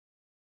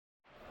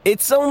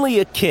It's only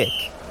a kick,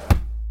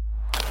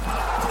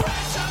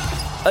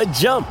 a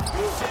jump,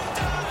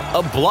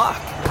 a block.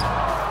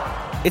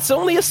 It's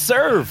only a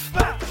serve.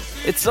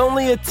 It's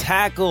only a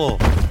tackle,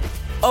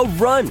 a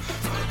run.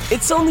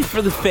 It's only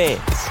for the fans.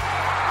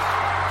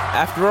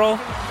 After all,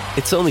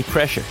 it's only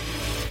pressure.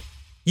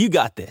 You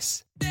got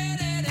this.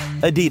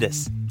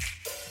 Adidas.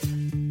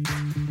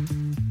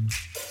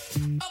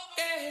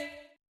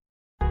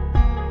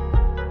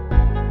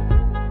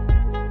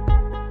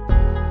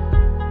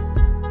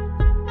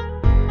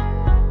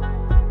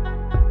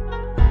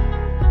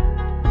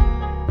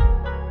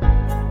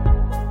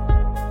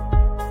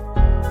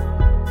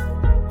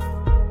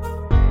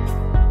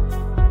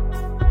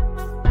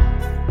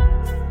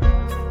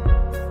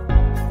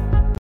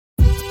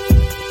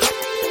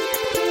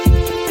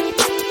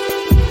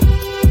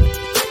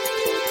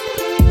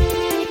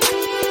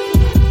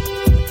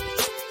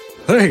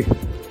 Hey,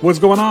 what's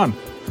going on?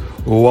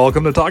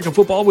 Welcome to Talking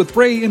Football with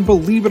Ray, and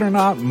believe it or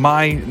not,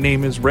 my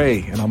name is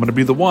Ray, and I'm going to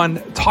be the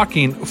one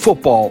talking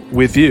football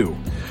with you.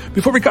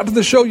 Before we got to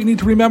the show, you need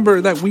to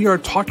remember that we are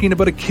talking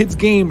about a kid's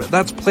game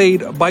that's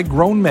played by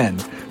grown men.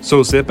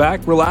 So sit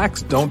back,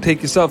 relax, don't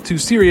take yourself too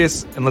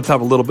serious, and let's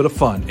have a little bit of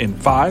fun in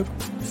 5,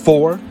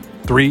 4,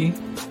 3,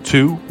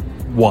 2,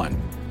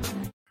 1.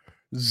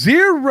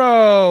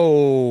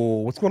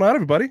 0. What's going on,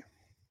 everybody?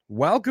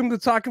 Welcome to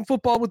Talking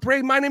Football with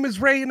Ray. My name is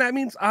Ray, and that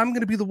means I'm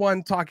going to be the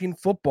one talking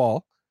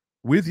football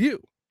with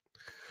you.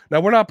 Now,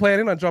 we're not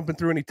planning on jumping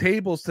through any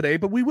tables today,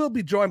 but we will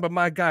be joined by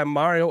my guy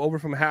Mario over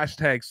from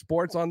Hashtag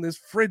Sports on this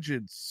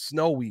frigid,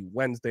 snowy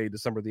Wednesday,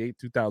 December the 8th,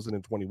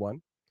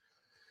 2021.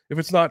 If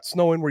it's not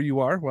snowing where you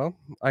are, well,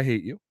 I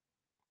hate you.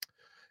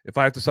 If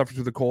I have to suffer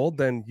through the cold,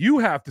 then you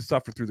have to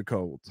suffer through the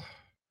cold.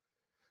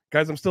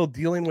 Guys, I'm still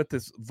dealing with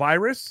this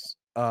virus.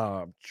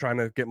 Trying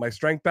to get my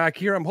strength back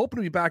here. I'm hoping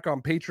to be back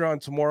on Patreon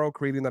tomorrow,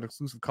 creating that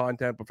exclusive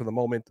content. But for the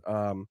moment,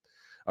 I'm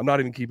not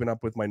even keeping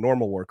up with my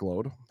normal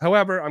workload.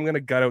 However, I'm going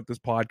to gut out this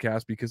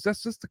podcast because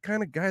that's just the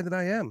kind of guy that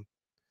I am.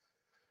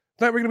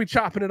 Tonight, we're going to be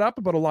chopping it up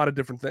about a lot of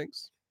different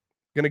things.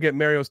 Going to get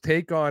Mario's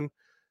take on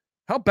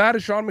how bad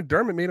has Sean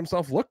McDermott made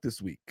himself look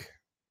this week.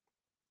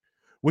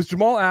 Was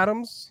Jamal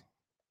Adams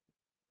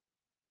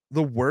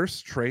the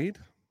worst trade,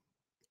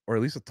 or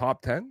at least a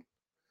top 10?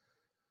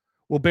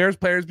 Will Bears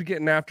players be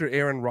getting after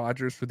Aaron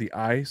Rodgers for the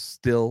 "I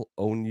still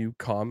own you"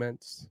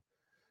 comments?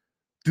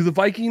 Do the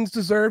Vikings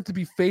deserve to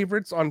be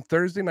favorites on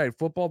Thursday Night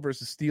Football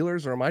versus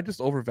Steelers, or am I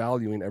just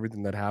overvaluing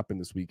everything that happened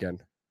this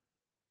weekend?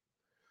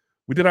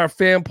 We did our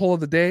fan poll of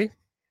the day.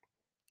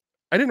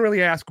 I didn't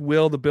really ask,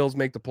 will the Bills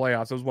make the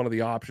playoffs? That was one of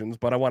the options,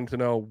 but I wanted to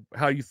know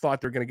how you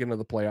thought they're going to get into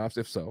the playoffs,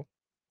 if so.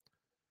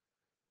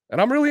 And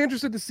I'm really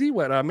interested to see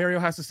what Mario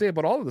has to say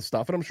about all of this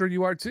stuff, and I'm sure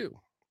you are too.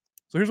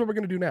 So here's what we're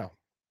going to do now.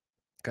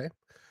 Okay.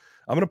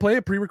 I'm going to play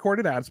a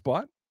pre-recorded ad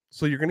spot.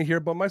 So you're going to hear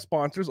about my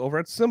sponsors over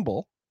at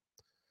Symbol.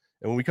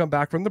 And when we come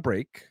back from the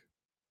break,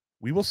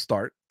 we will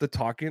start the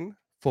Talking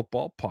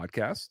Football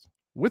podcast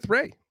with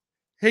Ray.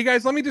 Hey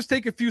guys, let me just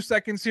take a few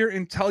seconds here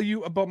and tell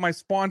you about my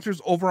sponsors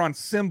over on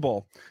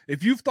Symbol.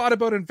 If you've thought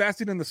about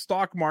investing in the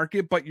stock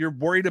market, but you're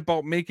worried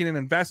about making an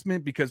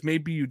investment because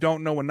maybe you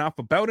don't know enough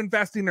about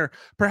investing, or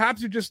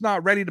perhaps you're just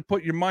not ready to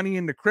put your money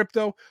into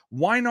crypto,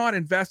 why not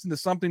invest into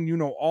something you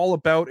know all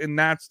about, and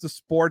that's the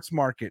sports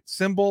market.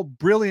 Symbol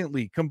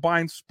brilliantly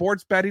combines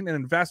sports betting and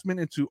investment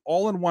into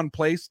all in one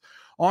place.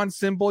 On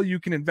Symbol, you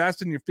can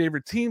invest in your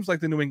favorite teams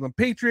like the New England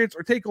Patriots,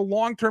 or take a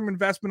long-term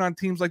investment on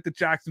teams like the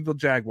Jacksonville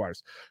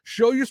Jaguars.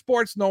 Show your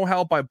sports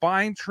know-how by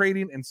buying,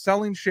 trading, and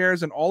selling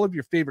shares in all of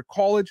your favorite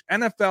college,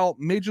 NFL,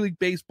 Major League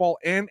Baseball,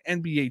 and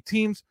NBA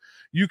teams.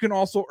 You can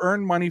also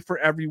earn money for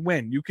every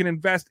win. You can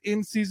invest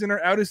in season or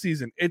out of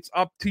season. It's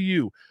up to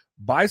you.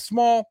 Buy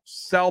small,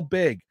 sell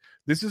big.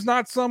 This is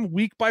not some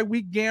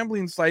week-by-week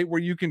gambling site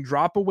where you can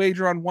drop a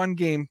wager on one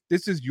game.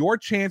 This is your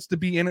chance to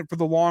be in it for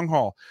the long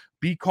haul.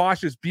 Be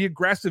cautious, be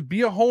aggressive,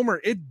 be a homer.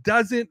 It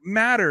doesn't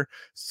matter.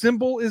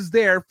 Symbol is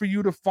there for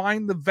you to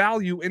find the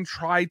value and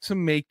try to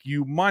make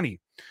you money.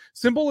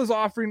 Symbol is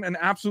offering an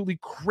absolutely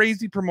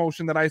crazy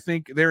promotion that I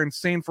think they're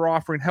insane for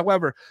offering.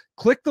 However,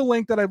 click the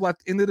link that I've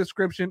left in the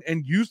description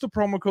and use the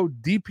promo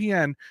code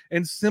DPN,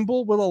 and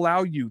Symbol will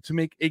allow you to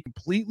make a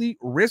completely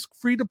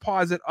risk-free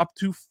deposit up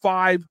to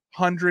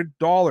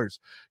 $500.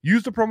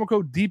 Use the promo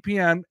code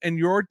DPN and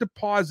your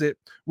deposit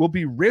will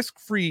be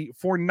risk-free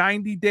for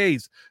 90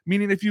 days,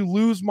 meaning if you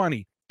lose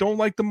money, don't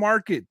like the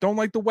market, don't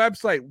like the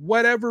website,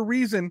 whatever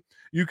reason,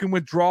 you can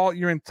withdraw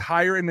your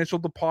entire initial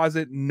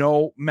deposit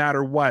no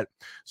matter what.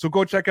 So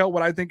go check out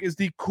what I think is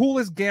the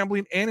coolest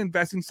gambling and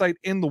investing site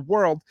in the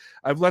world.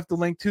 I've left the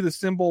link to the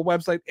Symbol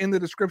website in the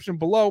description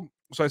below,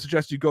 so I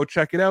suggest you go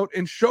check it out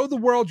and show the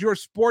world your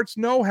sports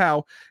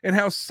know-how and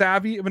how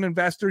savvy of an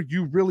investor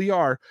you really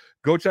are.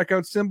 Go check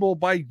out Symbol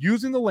by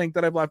using the link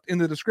that I've left in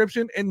the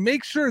description, and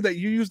make sure that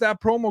you use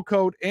that promo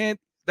code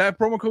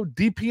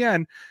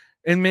DPN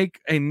and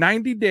make a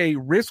 90-day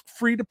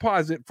risk-free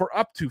deposit for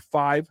up to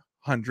 $500.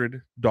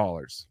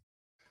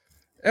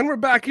 And we're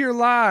back here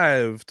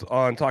live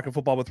on Talking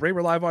Football with Ray.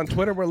 We're live on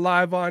Twitter. We're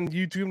live on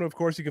YouTube. And of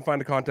course, you can find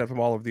the content from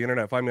all over the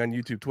internet. Find me on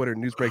YouTube, Twitter,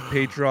 Newsbreak,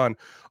 Patreon,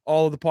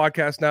 all of the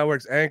podcast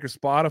networks, Anchor,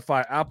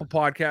 Spotify, Apple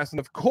Podcasts, and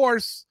of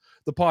course,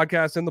 the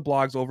podcast and the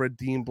blogs over at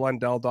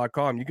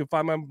DeanBlundell.com. You can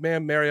find my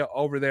man Mario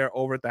over there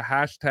over at the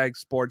Hashtag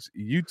Sports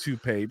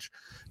YouTube page.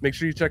 Make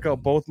sure you check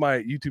out both my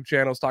YouTube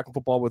channels, Talking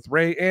Football with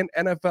Ray and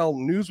NFL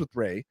News with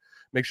Ray.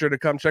 Make sure to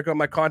come check out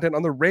my content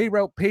on the Ray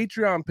Route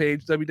Patreon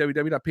page,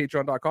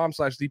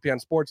 www.patreon.com/DPN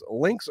Sports.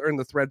 Links are in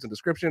the threads and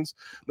descriptions.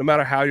 No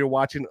matter how you're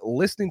watching,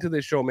 listening to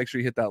this show, make sure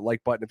you hit that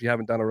like button. If you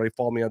haven't done it already,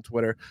 follow me on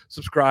Twitter,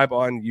 subscribe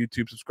on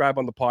YouTube, subscribe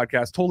on the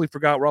podcast. Totally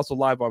forgot, we're also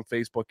live on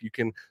Facebook. You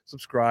can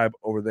subscribe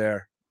over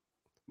there.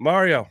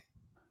 Mario,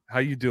 how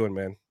you doing,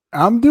 man?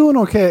 I'm doing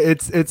okay.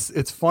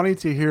 It's funny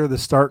to hear the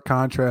stark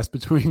contrast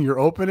between your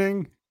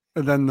opening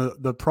and then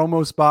the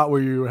promo spot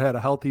where you had a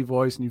healthy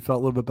voice and you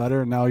felt a little bit better,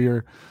 and now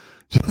you're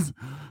just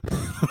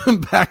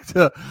back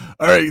to,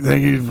 all right,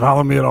 thank you.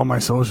 Follow me at all my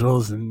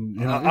socials. And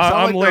you know,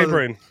 I'm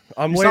laboring.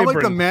 I'm laboring. Sound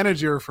like the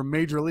manager from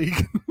Major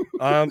League.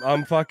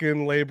 I'm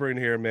fucking laboring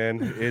here, man.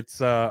 It's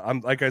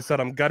I'm like I said,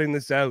 I'm gutting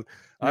this out.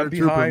 I'm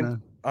behind.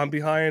 Trooper, I'm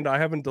behind. I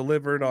haven't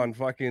delivered on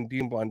fucking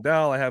Dean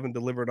Blundell. I haven't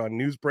delivered on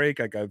Newsbreak.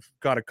 Like, I've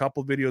got a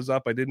couple videos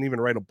up. I didn't even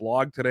write a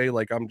blog today.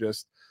 Like, I'm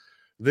just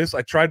this.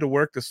 I tried to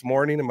work this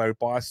morning, and my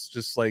boss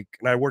just like,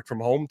 and I worked from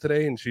home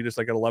today, and she just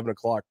like at 11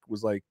 o'clock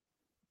was like,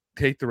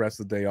 take the rest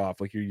of the day off.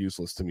 Like, you're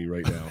useless to me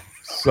right now.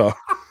 So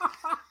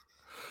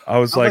I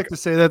was like to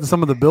say that to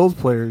some of the Bills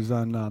players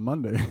on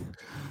Monday.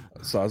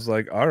 So I was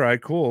like, all right,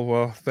 cool.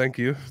 Well, thank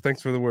you.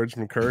 Thanks for the words of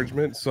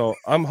encouragement. So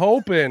I'm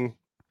hoping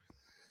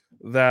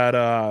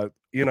that,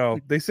 you know,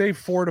 they say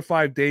 4 to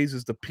 5 days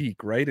is the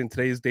peak, right? And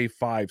today is day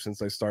 5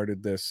 since I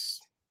started this,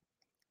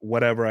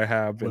 whatever I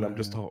have. And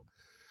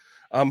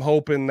I'm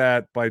hoping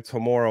that by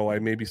tomorrow I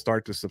maybe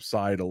start to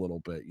subside a little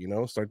bit, you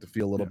know, start to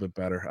feel a little bit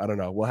better. I don't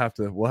know. We'll have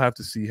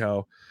to see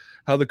how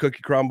the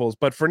cookie crumbles.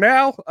 But for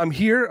now, I'm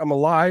here. I'm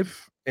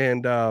alive.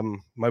 And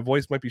my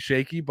voice might be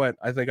shaky, but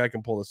I think I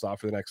can pull this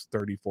off for the next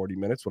 30, 40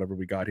 minutes, whatever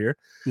we got here.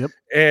 Yep.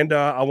 And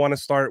I want to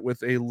start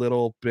with a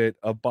little bit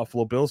of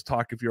Buffalo Bills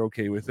talk, if you're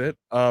okay with it.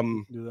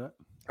 Do that.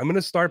 I'm going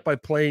to start by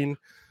playing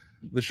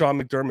the Sean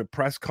McDermott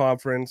press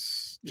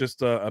conference,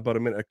 just about a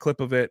minute, a clip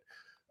of it.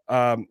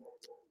 I'm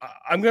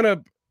going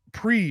to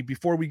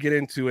before we get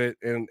into it,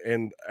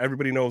 and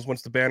everybody knows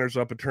once the banner's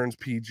up, it turns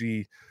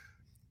PG.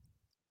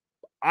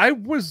 I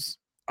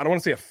don't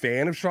want to say a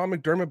fan of Sean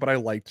McDermott, but I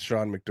liked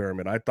Sean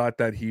McDermott. I thought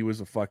that he was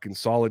a fucking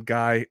solid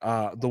guy.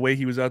 The way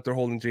he was out there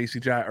holding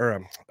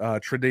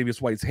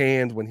Tre'Davious White's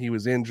hand when he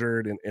was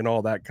injured and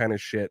all that kind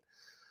of shit.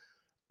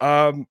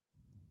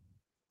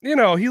 You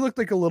know, he looked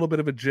like a little bit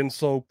of a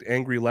gin-soaked,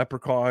 angry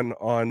leprechaun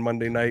on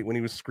Monday night when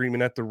he was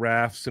screaming at the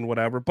refs and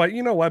whatever. But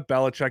you know what?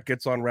 Belichick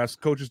gets on refs.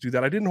 Coaches do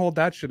that. I didn't hold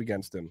that shit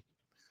against him.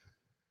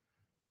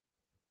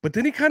 But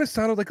then he kind of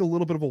sounded like a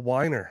little bit of a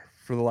whiner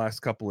for the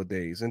last couple of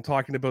days and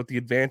talking about the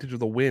advantage of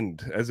the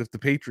wind, as if the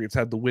Patriots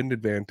had the wind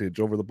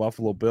advantage over the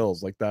Buffalo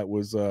Bills. Like that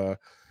was,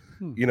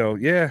 you know,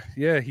 yeah.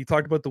 He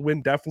talked about the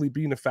wind definitely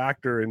being a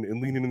factor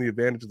and leaning in the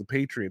advantage of the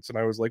Patriots. And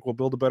I was like, well,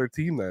 build a better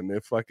team then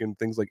if fucking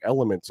things like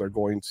elements are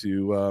going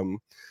to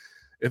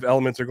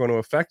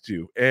affect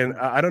you. And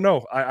I don't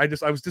know. I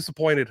was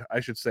disappointed,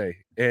 I should say.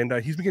 And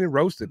he's been getting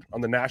roasted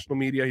on the national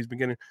media. He's been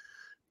getting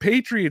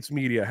Patriots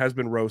media has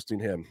been roasting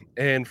him.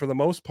 And for the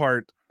most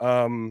part,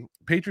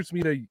 Patriots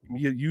media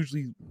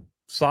usually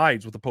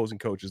sides with opposing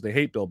coaches. They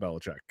hate Bill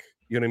Belichick.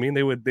 You know what I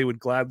mean? They would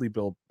gladly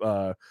Bill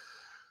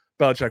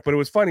Belichick. But it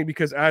was funny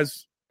because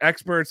as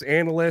experts,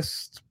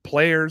 analysts,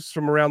 players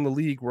from around the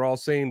league were all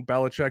saying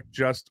Belichick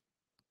just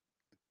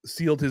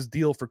sealed his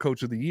deal for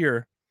Coach of the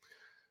Year.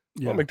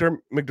 Yeah. Well,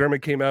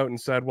 McDermott came out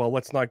and said, well,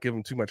 let's not give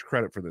him too much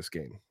credit for this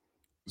game.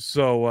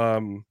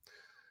 So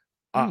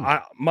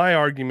my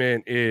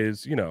argument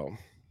is, you know,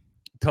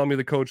 tell me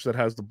the coach that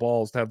has the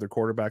balls to have their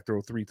quarterback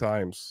throw 3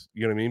 times.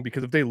 You know what I mean?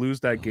 Because if they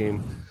lose that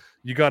game,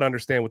 you got to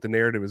understand what the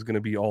narrative is going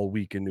to be all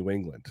week in New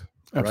England.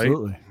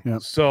 Absolutely. Right? Yeah.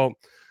 So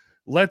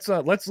let's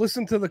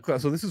listen to the clip.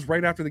 So this is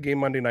right after the game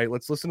Monday night.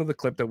 Let's listen to the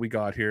clip that we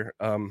got here.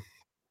 Let's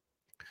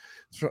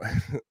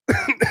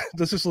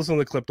just listen to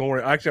the clip. Don't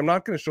worry. Actually, I'm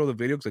not going to show the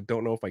video because I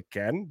don't know if I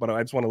can, but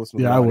I just want to listen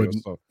to the audio. I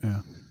wouldn't. So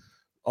yeah.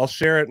 I'll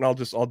share it and I'll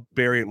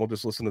bury it and we'll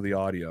just listen to the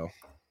audio.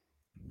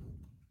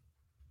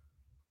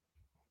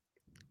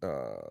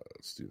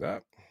 Let's do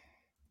that.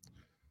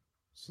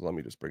 So let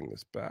me just bring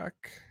this back.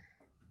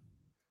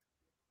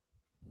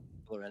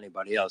 Or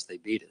anybody else, they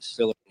beat us.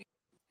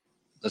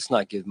 Let's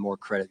not give more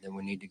credit than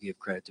we need to give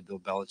credit to Bill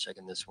Belichick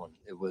in this one.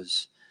 It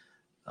was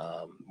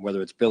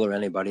whether it's Bill or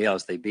anybody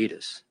else, they beat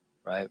us,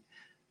 right?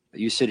 But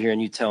you sit here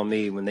and you tell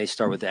me when we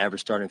start with the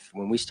average starting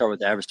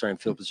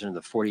field position of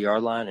the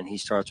 40-yard line, and he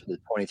starts with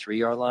the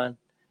 23-yard line,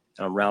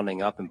 and I'm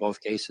rounding up in both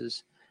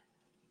cases,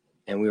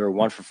 and we were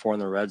 1 for 4 in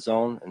the red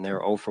zone, and they were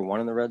 0 for 1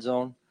 in the red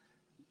zone.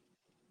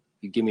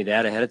 You give me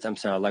that ahead of time,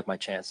 I like my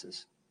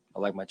chances.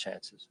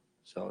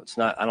 So it's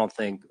not, I don't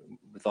think,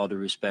 with all due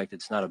respect,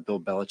 it's not a Bill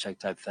Belichick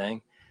type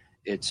thing.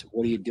 It's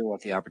what are you doing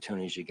with the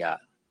opportunities you got?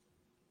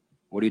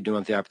 What are you doing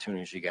with the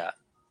opportunities you got?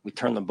 We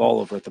turned the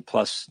ball over at the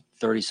plus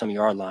 30-some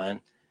yard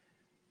line.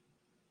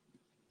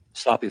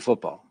 Sloppy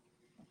football.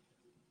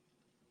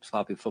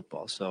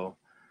 So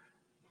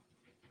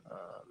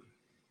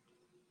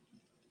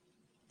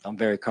I'm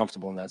very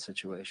comfortable in that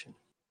situation.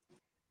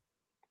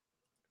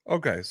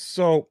 Okay,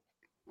 so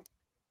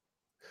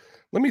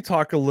let me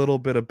talk a little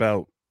bit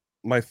about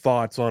my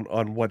thoughts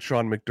on what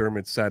Sean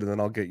McDermott said, and then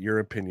I'll get your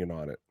opinion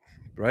on it,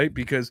 right?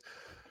 Because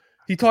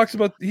he talks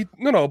about he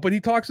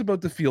talks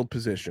about the field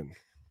position,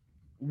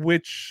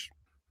 which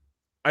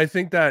I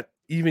think that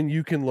even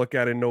you can look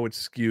at and know it's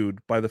skewed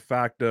by the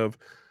fact of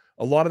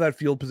a lot of that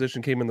field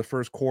position came in the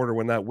first quarter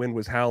when that wind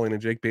was howling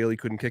and Jake Bailey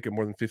couldn't kick it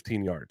more than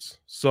 15 yards.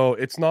 So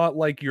it's not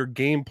like your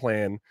game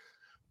plan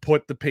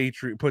put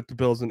the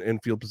Bills in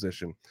field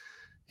position.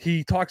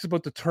 He talks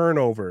about the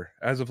turnover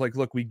as of like,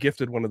 look, we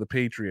gifted one of the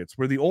Patriots,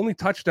 where the only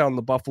touchdown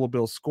the Buffalo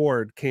Bills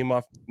scored came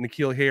off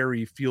N'Keal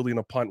Harry fielding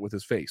a punt with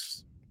his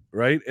face,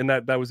 right? And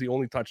that was the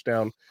only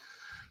touchdown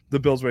the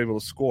Bills were able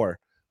to score.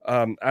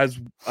 As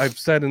I've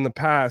said in the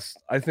past,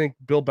 I think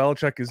Bill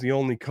Belichick is the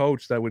only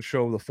coach that would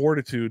show the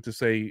fortitude to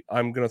say,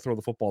 I'm going to throw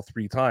the football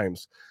 3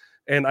 times.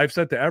 And I've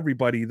said to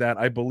everybody that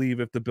I believe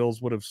if the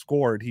Bills would have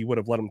scored, he would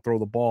have let him throw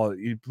the ball.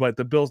 But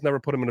the Bills never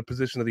put him in a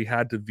position that he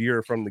had to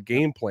veer from the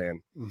game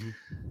plan. Mm-hmm.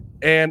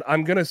 And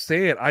I'm going to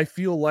say it. I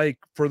feel like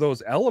for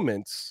those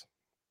elements,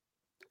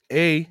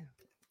 the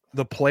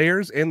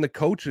players and the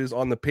coaches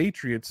on the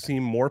Patriots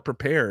seem more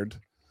prepared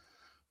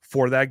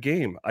for that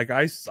game. Like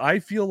I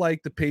feel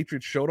like the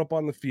Patriots showed up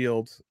on the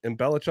field and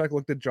Belichick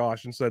looked at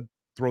Josh and said,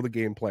 throw the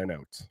game plan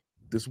out.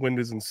 This wind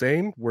is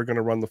insane. We're going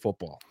to run the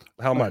football.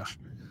 How much?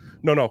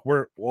 No,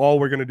 we're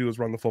going to do is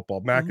run the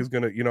football. Mac is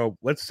going to,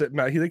 let's sit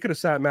Mac. They could have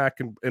sat Mac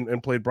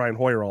and played Brian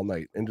Hoyer all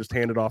night and just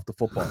handed off the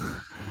football.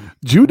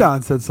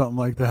 Judon said something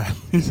like that.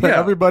 He said,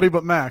 everybody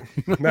but Mac.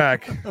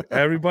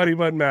 Everybody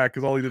but Mac,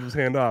 because all he did was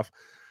hand off.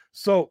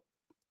 So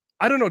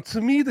I don't know.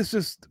 To me, this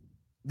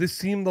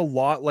seemed a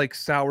lot like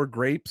sour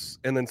grapes.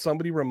 And then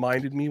somebody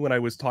reminded me when I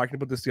was talking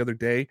about this the other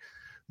day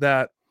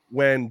that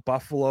when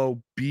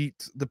Buffalo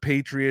beat the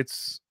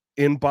Patriots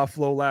in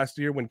Buffalo last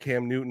year, when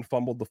Cam Newton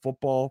fumbled the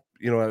football,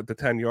 at the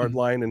 10-yard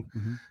line,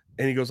 and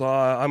he goes,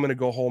 I'm going to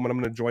go home and I'm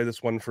going to enjoy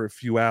this one for a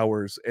few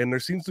hours. And there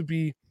seems to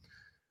be,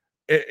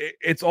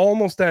 it's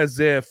almost as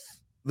if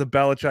the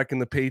Belichick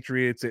and the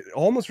Patriots, it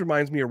almost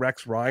reminds me of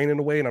Rex Ryan in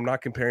a way. And I'm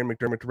not comparing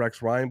McDermott to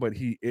Rex Ryan, but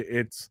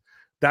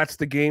that's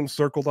the game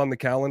circled on the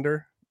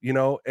calendar,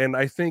 and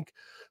I think,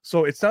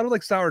 so it sounded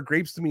like sour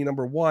grapes to me,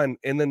 number one.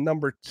 And then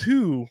number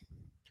two,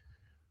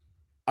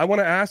 I want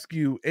to ask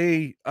you,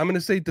 I'm going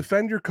to say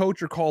defend your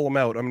coach or call him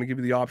out. I'm going to give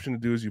you the option to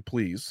do as you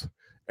please.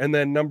 And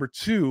then number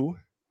two,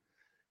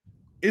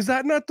 is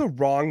that not the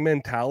wrong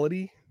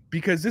mentality?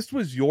 Because this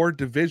was your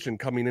division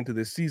coming into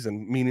this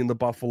season, meaning the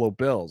Buffalo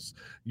Bills.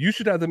 You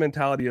should have the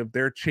mentality of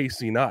they're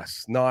chasing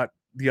us, not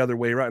the other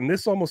way around. And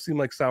this almost seemed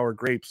like sour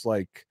grapes,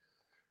 like,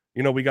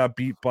 we got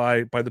beat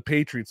by the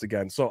Patriots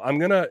again. So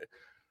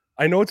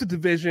I know it's a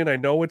division. I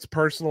know it's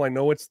personal. I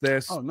know it's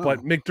this,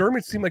 but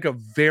McDermott seemed like a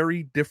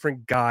very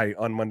different guy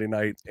on Monday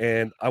night.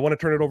 And I want to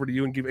turn it over to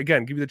you and give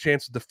you the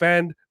chance to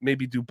defend,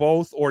 maybe do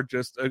both, or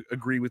just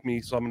agree with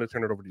me. So I'm going to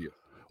turn it over to you.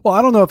 Well,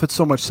 I don't know if it's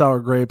so much sour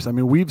grapes. I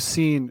mean, we've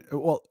seen,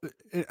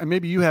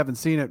 maybe you haven't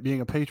seen it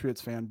being a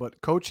Patriots fan, but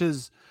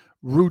coaches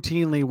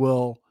routinely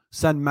will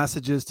send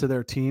messages to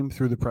their team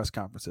through the press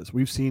conferences.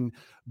 We've seen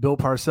Bill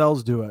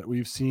Parcells do it.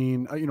 We've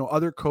seen,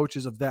 other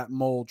coaches of that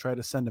mold try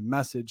to send a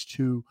message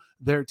to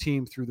their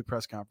team through the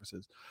press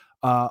conferences.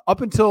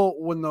 Up until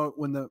when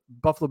the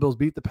Buffalo Bills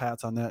beat the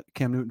Pats on that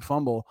Cam Newton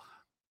fumble,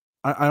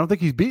 I don't think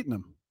he's beaten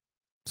them.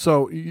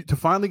 So to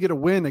finally get a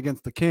win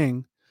against the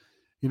king,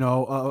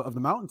 of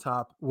the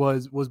mountaintop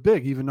was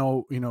big, even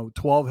though,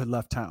 12 had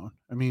left town.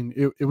 I mean,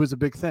 it was a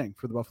big thing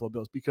for the Buffalo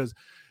Bills because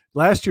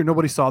last year,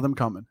 nobody saw them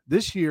coming.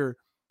 This year,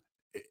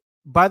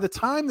 by the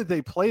time that they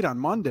played on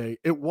Monday,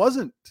 it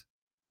wasn't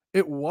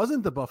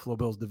the Buffalo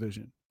Bills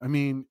division. I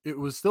mean, it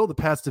was still the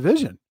Pats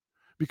division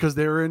because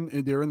they're in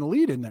the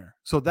lead in there.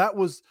 So that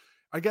was,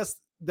 I guess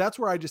that's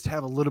where I just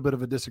have a little bit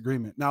of a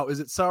disagreement. Now,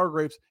 is it sour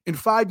grapes? In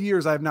 5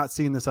 years, I have not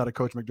seen this out of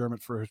Coach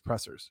McDermott for his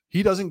pressers.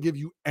 He doesn't give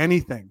you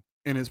anything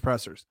in his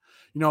pressers.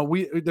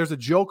 There's a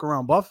joke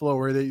around Buffalo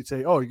where they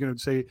say, oh, you're going to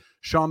say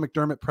Sean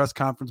McDermott press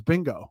conference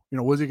bingo.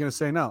 What's he going to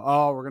say now?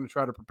 Oh, we're going to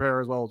try to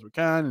prepare as well as we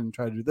can and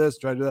try to do this,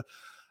 try to do that.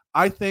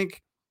 I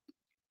think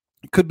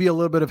it could be a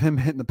little bit of him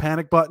hitting the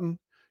panic button.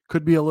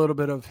 Could be a little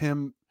bit of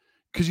him,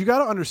 because you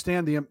got to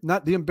understand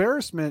the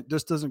embarrassment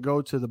just doesn't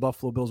go to the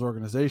Buffalo Bills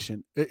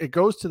organization. It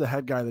goes to the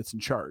head guy that's in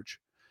charge.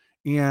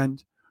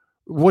 And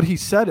what he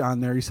said on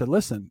there, he said,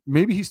 listen,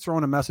 maybe he's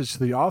throwing a message to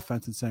the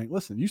offense and saying,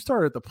 listen, you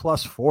started at the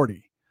plus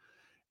 40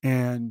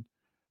 and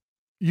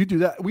you do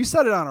that. We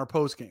said it on our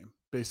post game,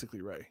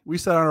 basically, Ray. We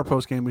said on our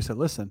post game, we said,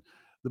 listen,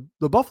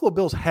 the Buffalo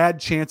Bills had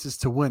chances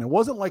to win. It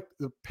wasn't like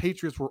the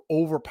Patriots were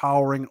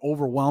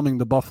overwhelming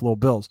the Buffalo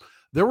Bills.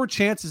 There were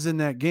chances in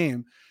that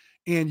game.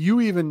 And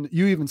you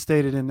even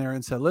stated in there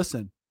and said,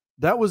 listen,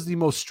 that was the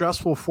most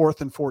stressful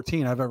 4th and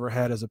 14 I've ever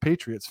had as a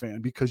Patriots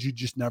fan because you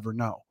just never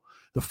know.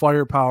 the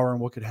firepower and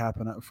what could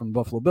happen from the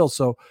Buffalo Bills.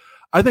 So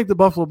I think the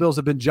Buffalo Bills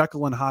have been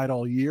Jekyll and Hyde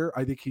all year.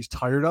 I think he's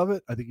tired of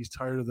it. I think he's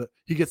tired of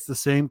he gets the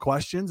same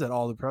questions at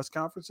all the press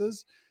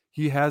conferences.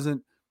 He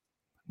hasn't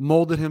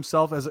molded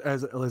himself as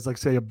like,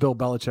 say, a Bill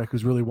Belichick,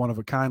 who's really one of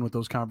a kind with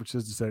those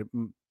conferences, to say,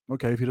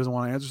 okay, if he doesn't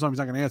want to answer something, he's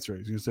not going to answer it.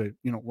 He's going to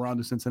say, we're on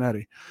to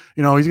Cincinnati.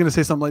 He's going to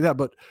say something like that.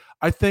 But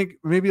I think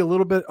maybe a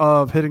little bit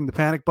of hitting the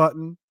panic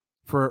button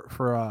for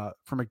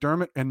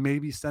McDermott, and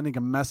maybe sending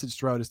a message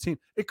throughout his team.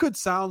 It could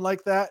sound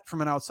like that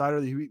from an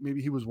outsider.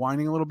 Maybe he was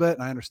whining a little bit,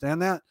 and I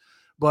understand that.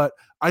 But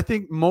I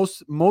think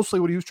mostly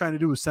what he was trying to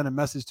do was send a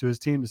message to his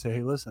team to say,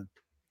 hey, listen,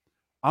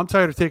 I'm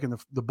tired of taking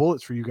the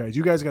bullets for you guys.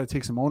 You guys got to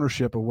take some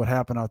ownership of what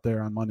happened out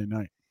there on Monday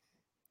night.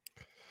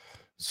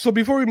 So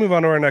before we move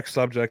on to our next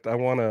subject, I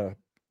want to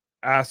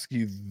ask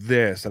you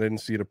this. I didn't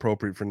see it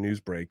appropriate for news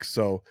break.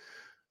 So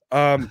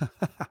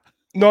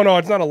no,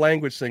 it's not a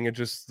language thing. It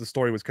just, the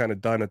story was kind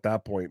of done at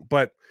that point.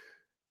 But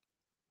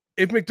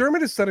if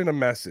McDermott is sending a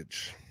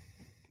message,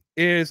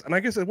 and I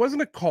guess it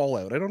wasn't a call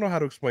out. I don't know how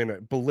to explain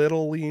it.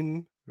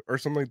 Belittling or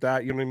something like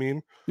that. You know what I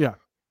mean? Yeah.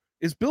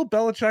 Is Bill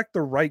Belichick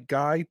the right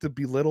guy to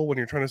belittle when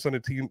you're trying to send a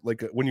team,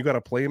 like when you got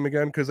to play him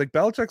again? Because like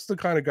Belichick's the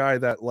kind of guy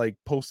that like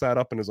posts that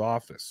up in his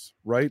office,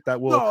 right? That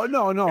will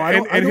no.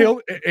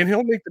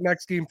 He'll make the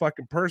next game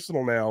fucking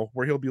personal now,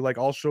 where he'll be like,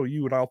 "I'll show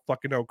you, and I'll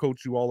fucking out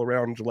coach you all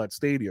around Gillette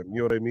Stadium." You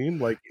know what I mean?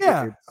 Like,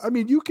 yeah. I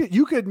mean, you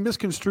could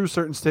misconstrue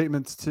certain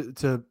statements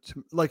to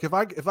like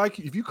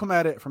if you come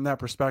at it from that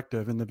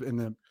perspective in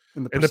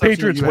the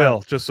Patriots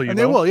will, just so you know,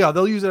 they will, yeah,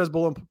 they'll use it as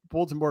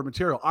bulletin board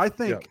material. I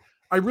think. Yeah.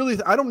 I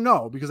don't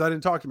know, because I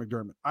didn't talk to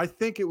McDermott. I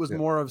think it was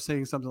more of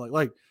saying something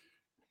like,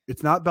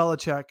 it's not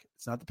Belichick,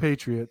 it's not the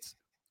Patriots.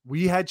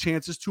 We had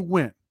chances to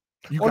win.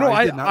 You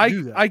guys did not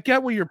do that. I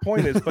get what your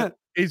point is, but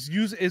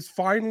is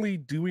finally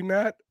doing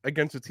that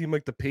against a team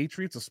like the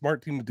Patriots a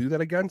smart team to do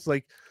that against?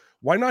 Like,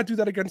 why not do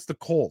that against the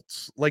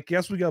Colts? Like,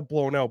 yes, we got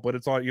blown out, but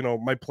it's on,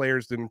 my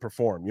players didn't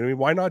perform. You know what I mean?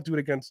 Why not do it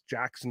against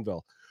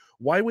Jacksonville?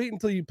 Why wait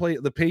until you play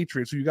the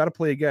Patriots, who you got to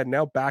play again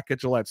now back at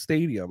Gillette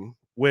Stadium,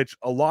 which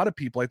a lot of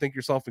people, I think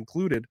yourself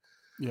included,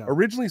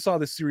 originally saw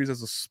this series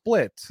as a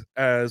split,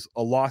 as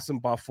a loss in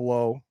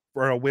Buffalo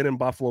or a win in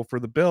Buffalo for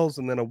the Bills,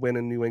 and then a win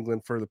in New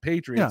England for the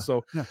Patriots.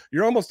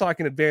 You're almost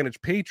talking advantage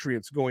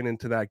Patriots going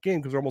into that game,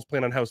 because they're almost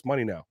playing on house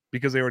money now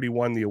because they already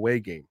won the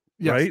away game,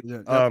 right?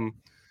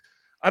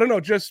 I don't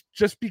know, just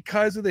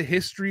because of the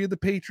history of the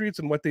Patriots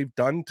and what they've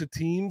done to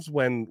teams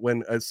when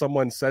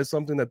someone says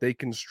something that they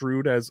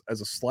construed as a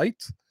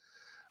slight.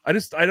 I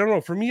don't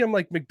know. For me, I'm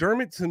like,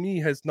 McDermott to me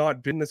has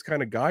not been this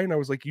kind of guy. And I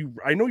was like,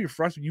 I know you're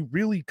frustrated. You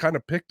really kind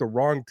of picked the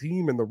wrong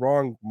team in the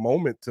wrong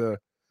moment to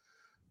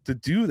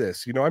do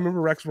this. I remember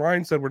Rex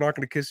Ryan said, we're not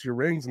going to kiss your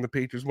rings. And the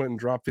Patriots went and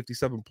dropped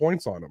 57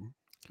 points on them.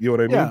 You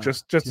know what I mean?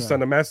 Just to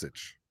send a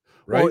message.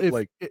 Right.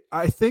 Well,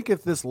 I think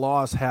if this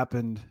loss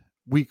happened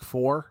week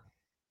 4,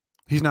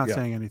 he's not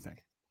saying anything.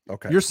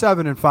 Okay. You're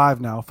 7-5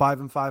 now,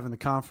 5-5 in the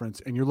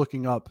conference. And you're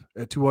looking up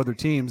at 2 other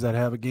teams that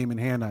have a game in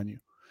hand on you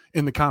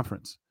in the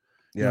conference.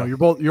 Yeah,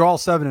 you're all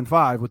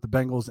 7-5 with the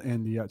Bengals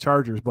and the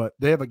Chargers, but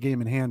they have a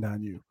game in hand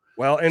on you.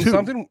 Well, and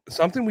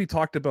something we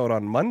talked about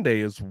on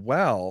Monday as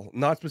well,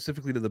 not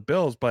specifically to the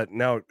Bills, but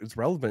now it's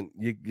relevant.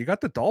 You got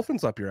the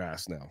Dolphins up your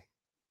ass now.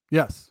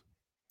 Yes,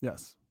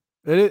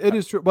 it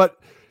is true. But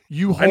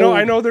I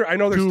know there's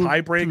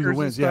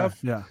tiebreakers and stuff.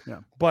 Yeah.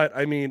 But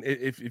I mean,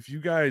 if you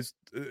guys,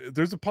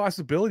 there's a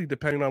possibility,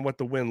 depending on what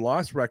the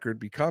win-loss record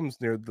becomes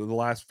near the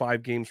last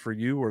 5 games for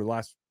you, or the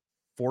last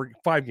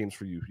 5 games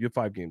for you. You have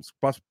 5 games.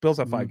 Bills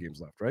have 5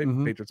 games left, right?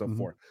 Patriots have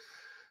 4.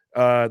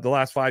 The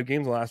last 5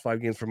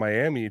 games for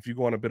Miami, if you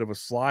go on a bit of a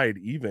slide,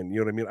 even, you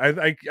know what I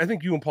mean? I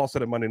think you and Paul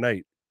said it Monday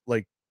night,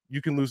 like,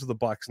 you can lose to the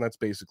Bucs, and that's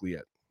basically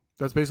it.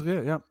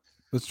 Yeah.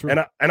 That's true.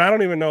 And I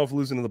don't even know if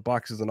losing to the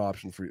Bucs is an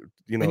option for you.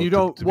 And you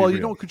don't you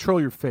don't control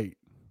your fate.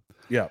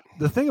 Yeah.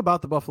 The thing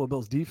about the Buffalo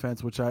Bills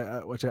defense, which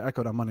I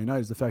echoed on Monday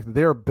night, is the fact that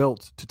they are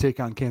built to take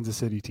on Kansas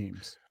City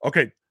teams.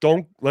 Okay,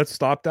 let's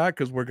stop that,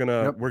 because we're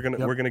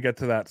gonna get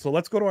to that. So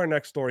let's go to our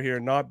next story here,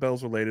 not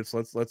Bills related.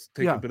 So let's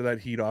take a bit of that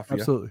heat off.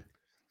 Absolutely.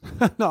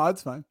 No,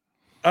 that's fine.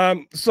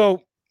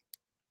 So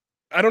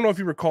I don't know if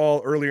you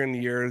recall earlier in the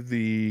year,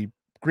 the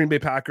Green Bay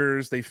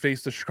Packers, they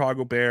faced the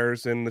Chicago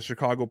Bears, and the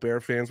Chicago Bear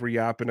fans were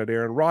yapping at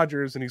Aaron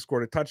Rodgers, and he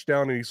scored a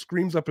touchdown, and he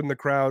screams up in the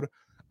crowd,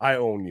 "I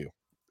own you."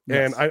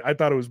 Yes. And I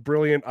thought it was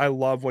brilliant. I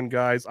love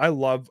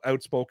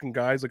outspoken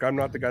guys. Like, I'm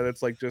not the guy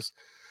that's like,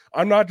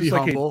 I'm not just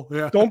like, humble.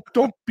 Hey,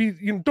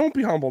 don't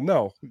be humble.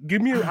 No,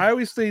 give me. I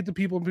always say to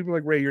people are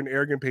like, Ray, you're an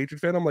arrogant Patriot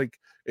fan. I'm like,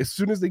 as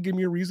soon as they give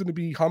me a reason to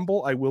be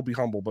humble, I will be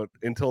humble. But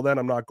until then,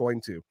 I'm not going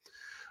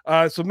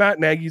to. So Matt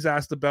Nagy's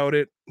asked about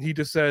it. He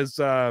just says,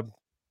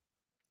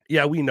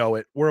 yeah, we know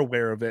it. We're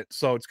aware of it.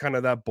 So it's kind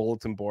of that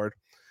bulletin board.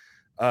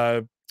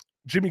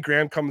 Jimmy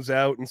Graham comes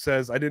out and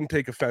says, I didn't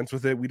take offense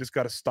with it. We just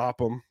got to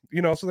stop him.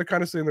 So they're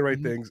kind of saying the right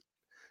things.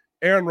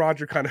 Aaron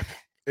Rodgers kind of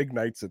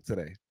ignites it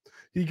today.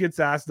 He gets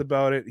asked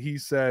about it. He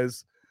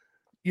says,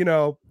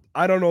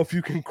 I don't know if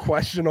you can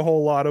question a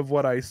whole lot of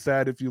what I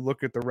said. If you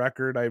look at the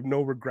record, I have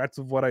no regrets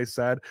of what I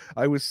said.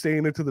 I was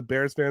saying it to the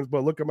Bears fans,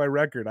 but look at my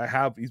record. I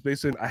have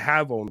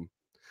owned him.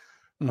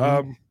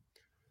 Mhm.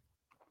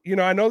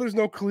 I know there's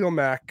no Khalil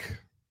Mack,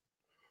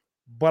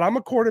 but I'm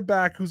a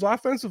quarterback whose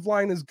offensive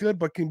line is good,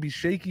 but can be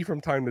shaky from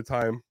time to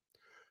time.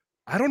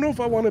 I don't know if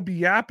I want to be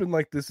yapping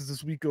like this as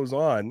this week goes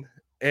on.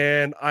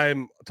 And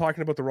I'm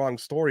talking about the wrong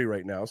story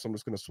right now, so I'm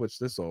just going to switch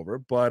this over.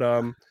 But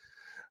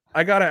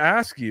I got to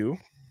ask you,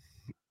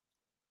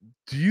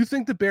 do you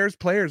think the Bears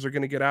players are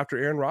going to get after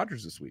Aaron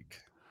Rodgers this week?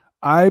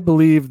 I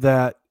believe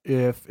that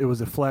if it was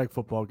a flag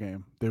football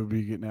game, they would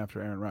be getting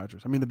after Aaron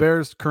Rodgers. I mean, the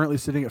Bears currently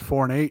sitting at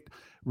 4-8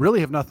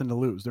 really have nothing to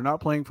lose. They're not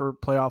playing for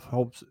playoff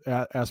hopes,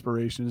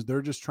 aspirations.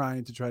 They're just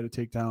trying to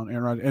take down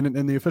Aaron Rodgers.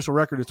 And the official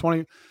record is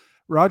 20.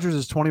 Rodgers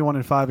is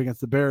 21-5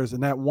 against the Bears,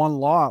 and that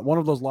one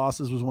of those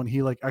losses was when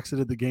he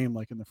exited the game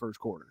in the first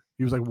quarter.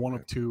 He was 1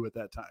 of 2 at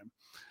that time.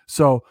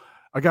 So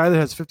a guy that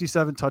has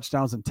 57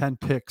 touchdowns and 10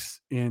 picks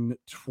in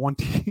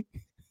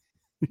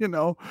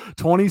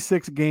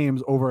 26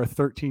 games over a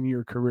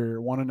 13-year career,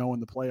 1-0 in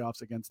the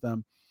playoffs against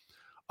them.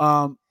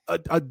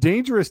 A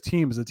dangerous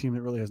team is a team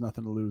that really has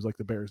nothing to lose like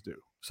the Bears do.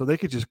 So they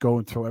could just go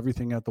and throw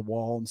everything at the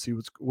wall and see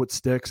what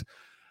sticks.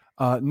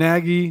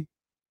 Nagy,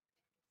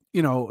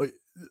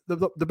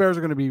 the Bears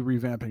are going to be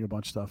revamping a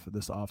bunch of stuff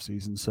this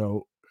offseason.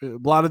 So a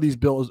lot of these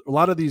Bears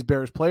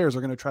players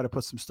are going to try to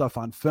put some stuff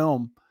on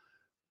film.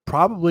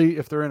 Probably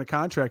if they're in a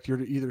contract year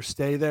to either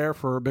stay there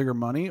for bigger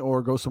money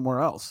or go somewhere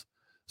else.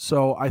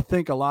 So I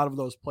think a lot of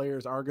those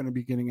players are going to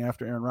be getting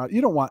after Aaron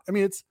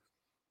Rodgers.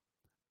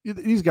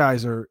 These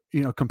guys are,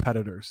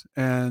 competitors,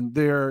 and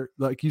they're,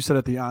 like you said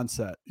at the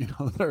onset,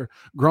 they're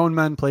grown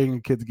men playing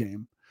a kid's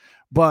game,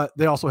 but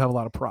they also have a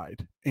lot of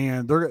pride,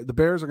 and the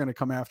Bears are going to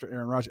come after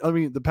Aaron Rodgers. I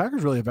mean, the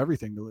Packers really have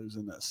everything to lose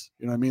in this.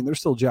 They're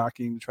still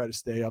jockeying to try to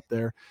stay up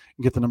there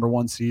and get the number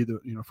 1 seed,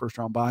 first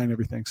round bye and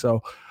everything.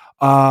 So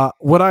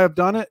would I have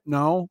done it?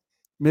 No.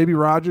 Maybe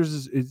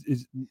Rodgers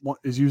is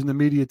using the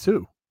media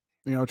too,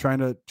 trying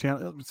to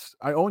channel.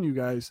 I own you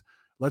guys.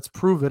 Let's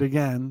prove it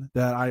again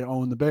that I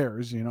own the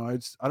Bears. I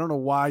don't know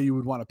why you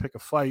would want to pick a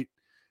fight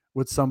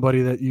with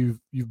somebody that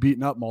you've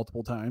beaten up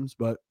multiple times,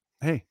 but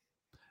hey,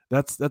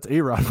 that's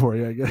A-Rod for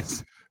you, I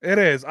guess. It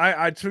is.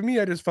 To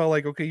me, I just felt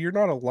like, okay, you're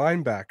not a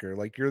linebacker.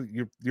 Like you're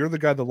the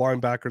guy the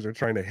linebackers are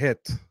trying to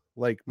hit.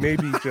 Like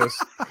maybe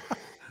just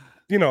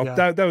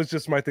that was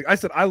just my thing. I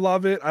said I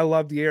love it. I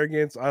love the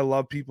arrogance. I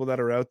love people that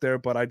are out there,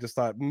 but I just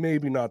thought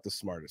maybe not the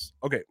smartest.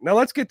 Okay, now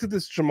let's get to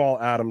this Jamal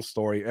Adams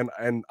story.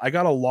 And I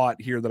got a lot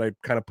here that I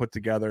kind of put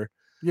together.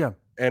 Yeah.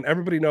 And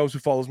everybody knows who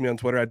follows me on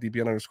Twitter at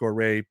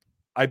DBN_Ray.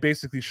 I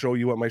basically show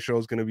you what my show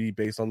is going to be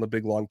based on the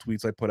big long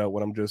tweets I put out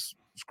when I'm just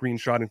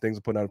screenshotting things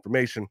and putting out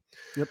information.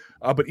 Yep.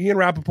 But Ian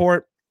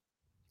Rappaport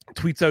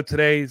tweets out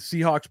today,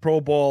 Seahawks Pro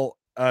Bowl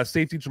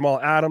safety Jamal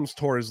Adams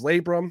tore his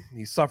labrum.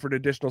 He suffered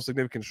additional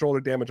significant shoulder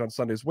damage on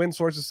Sunday's win,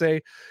 sources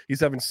say. He's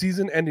having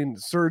season-ending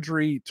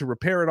surgery to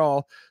repair it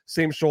all.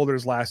 Same shoulder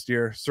as last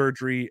year.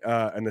 Surgery,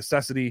 a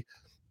necessity.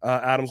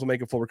 Adams will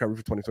make a full recovery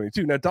for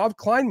 2022. Now, Dov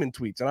Kleinman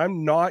tweets, and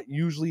I'm not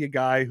usually a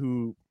guy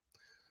who,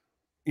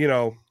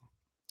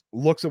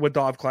 looks at what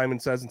Dov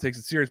Kleinman says and takes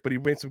it serious, but he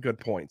made some good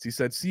points. He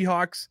said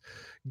Seahawks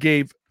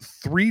gave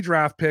 3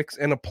 draft picks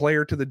and a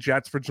player to the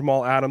Jets for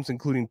Jamal Adams,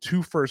 including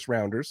 2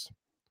 first-rounders.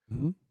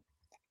 Mm-hmm.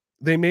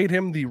 They made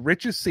him the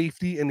richest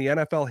safety in the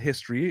NFL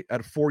history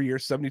at 4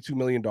 years, $72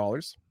 million.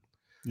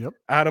 Yep.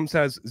 Adams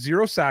has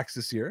 0 sacks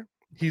this year.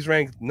 He's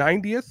ranked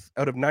 90th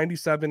out of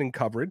 97 in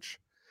coverage,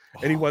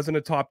 and he was in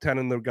a top 10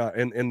 in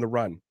the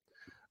run.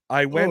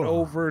 I went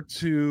over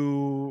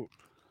to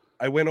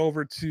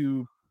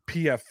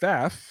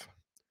PFF.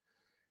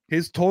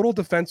 His total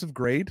defensive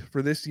grade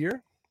for this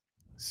year,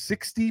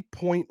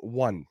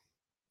 60.1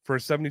 for a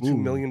 $72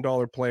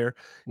 million player.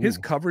 His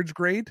coverage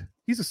grade,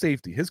 he's a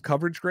safety. His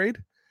coverage grade,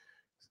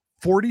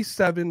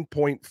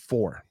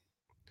 47.4.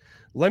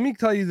 Let me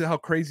tell you how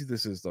crazy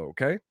this is, though,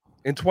 okay?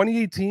 In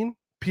 2018,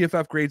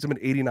 PFF grades him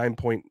at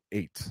 89.8.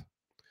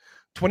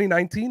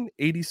 2019,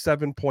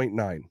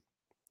 87.9.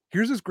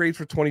 Here's his grades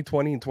for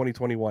 2020 and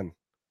 2021.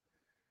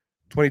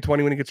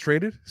 2020, when he gets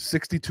traded,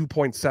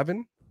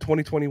 62.7.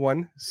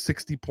 2021,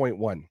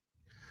 60.1.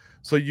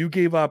 So you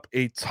gave up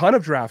a ton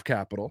of draft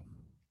capital.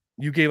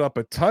 You gave up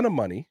a ton of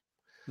money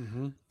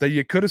that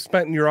you could have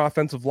spent in your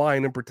offensive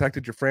line and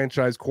protected your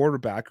franchise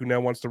quarterback who now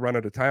wants to run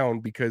out of town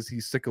because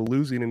he's sick of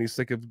losing and he's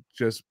sick of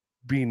just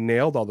being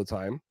nailed all the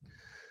time.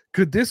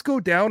 Could this go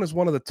down as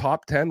one of the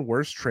top 10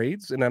 worst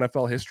trades in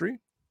NFL history?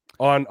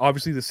 On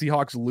obviously the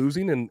Seahawks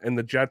losing and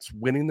the Jets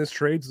winning this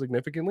trade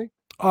significantly?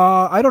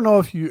 I don't know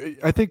if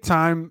I think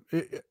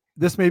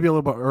this may be a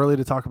little bit early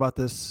to talk about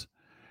this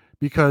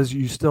because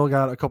you still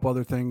got a couple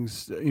other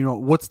things.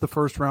 What's the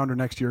first rounder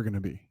next year going to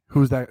be?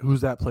 Who's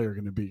that player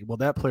going to be? Will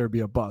that player be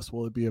a bust?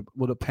 Will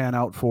it pan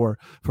out for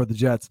the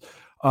Jets?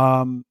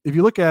 If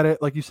you look at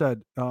it, like you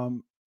said,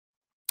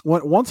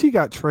 once he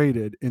got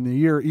traded in the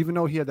year, even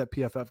though he had that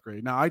PFF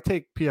grade. Now I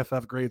take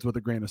PFF grades with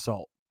a grain of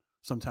salt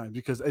sometimes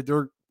because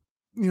they're,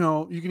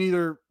 you can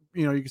either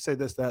you know, you could say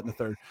this, that, and the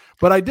third.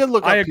 But I did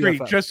look up I agree.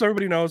 PFF. Just so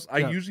everybody knows, I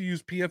Yeah. usually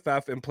use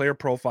PFF and Player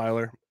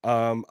Profiler.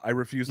 I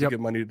refuse to Yep. give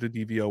money to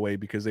DVOA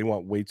because they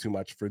want way too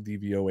much for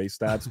DVOA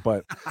stats.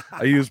 But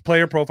I use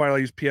Player Profiler, I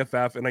use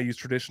PFF, and I use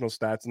traditional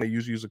stats, and I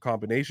usually use a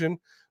combination.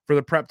 For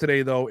the prep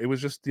today, though, it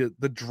was just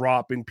the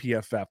drop in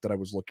PFF that I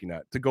was looking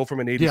at to go from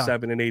an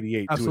 87 and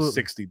 88 to a absolutely.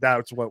 60.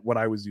 That's what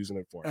I was using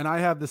it for. And I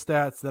have the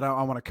stats that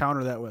I want to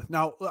counter that with.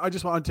 Now, I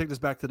just want to take this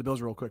back to the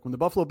Bills real quick. When the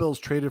Buffalo Bills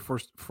traded for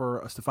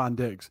Stephon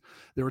Diggs,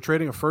 they were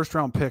trading a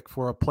first-round pick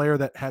for a player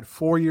that had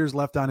 4 years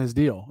left on his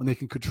deal, and they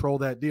can control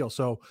that deal.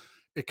 So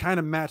it kind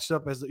of matched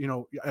up as, you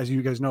know, as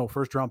you guys know,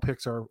 first-round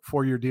picks are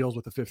 4-year deals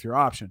with a 5th-year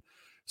option.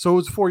 So it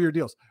was 4-year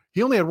deals.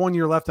 He only had 1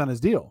 year left on his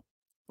deal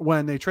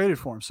when they traded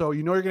for him. So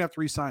you know you're going to have to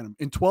re-sign him.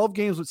 In 12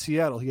 games with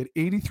Seattle, he had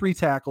 83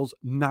 tackles,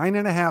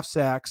 9.5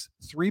 sacks,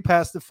 3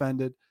 pass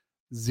defended,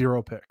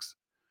 0 picks.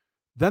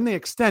 Then they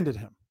extended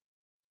him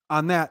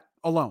on that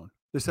alone.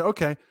 They said,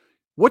 okay,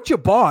 what you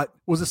bought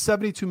was a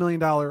 $72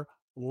 million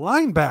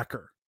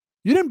linebacker.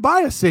 You didn't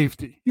buy a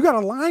safety. You got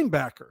a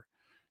linebacker.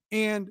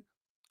 And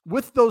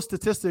with those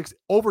statistics,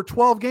 over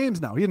 12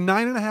 games now, he had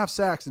 9.5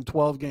 sacks in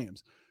 12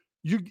 games.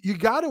 You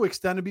got to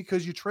extend it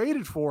because you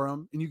traded for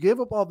him and you gave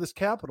up all this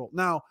capital.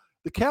 Now,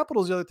 the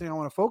capital is the other thing I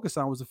want to focus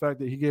on was the fact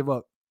that he gave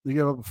up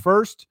a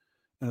first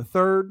and a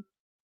third.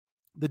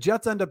 The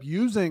Jets end up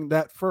using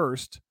that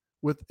first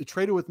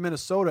traded with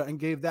Minnesota and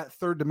gave that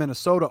third to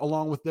Minnesota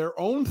along with their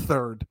own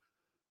third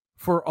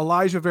for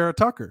Elijah Vera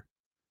Tucker.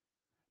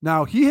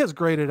 Now, he has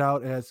graded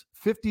out as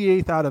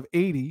 58th out of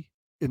 80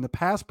 in the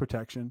pass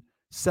protection,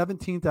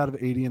 17th out of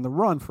 80 in the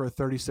run for a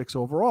 36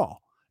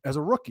 overall as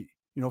a rookie.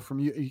 You know,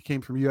 he came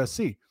from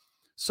USC.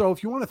 So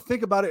if you want to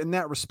think about it in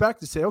that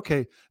respect to say,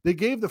 okay, they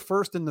gave the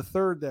first and the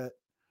third that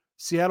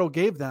Seattle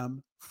gave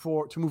them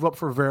to move up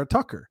for Vera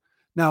Tucker.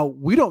 Now,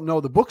 we don't know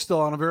the book's still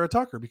on Vera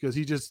Tucker because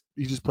he just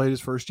played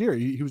his first year.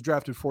 He was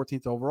drafted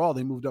 14th overall.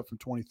 They moved up from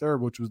 23rd,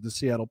 which was the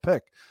Seattle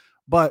pick.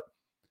 But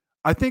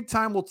I think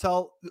time will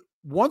tell.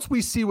 Once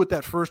we see what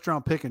that first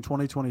round pick in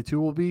 2022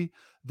 will be,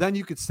 then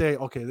you could say,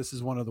 okay, this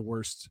is one of the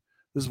worst.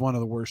 This is one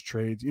of the worst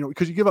trades, you know,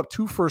 because you give up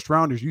 2 first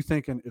rounders, you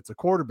thinking it's a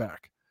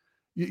quarterback.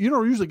 You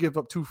don't usually give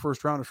up 2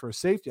 first rounders for a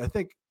safety. I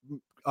think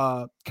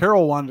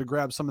Carroll wanted to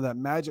grab some of that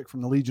magic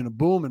from the Legion of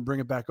Boom and bring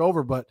it back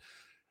over. But,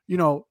 you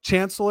know,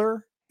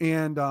 Chancellor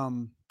and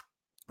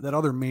that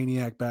other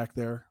maniac back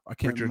there, I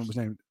can't remember his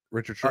name.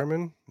 Richard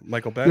Sherman,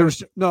 Michael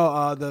Bennett.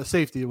 The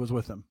safety was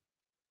with him.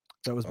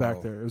 That was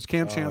back there. It was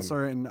Cam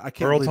Chancellor and I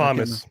can't.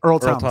 Earl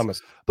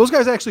Thomas. Those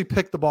guys actually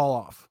picked the ball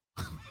off.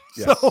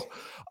 Yes. So,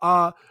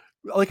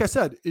 like I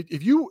said,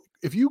 if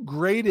you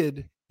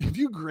graded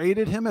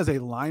him as a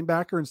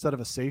linebacker instead of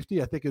a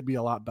safety, I think it'd be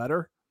a lot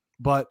better.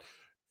 But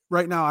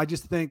right now, I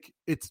just think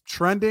it's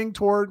trending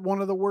toward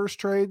one of the worst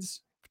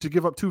trades to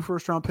give up 2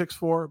 first-round picks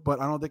for.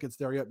 But I don't think it's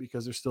there yet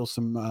because there's still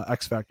some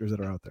X factors that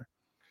are out there.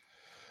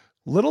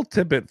 Little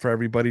tidbit for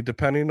everybody,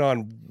 depending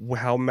on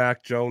how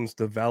Mac Jones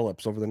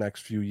develops over the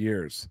next few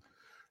years,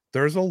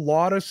 there's a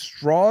lot of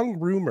strong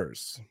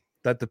rumors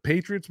that the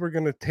Patriots were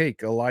going to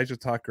take Elijah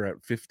Tucker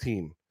at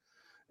 15.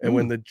 And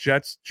when the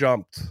Jets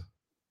jumped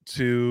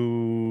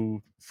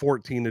to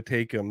 14 to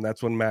take him,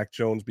 that's when Mac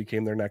Jones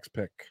became their next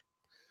pick.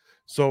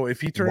 So if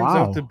he turns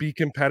out to be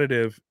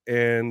competitive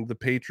and the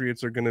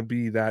Patriots are going to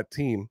be that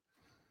team,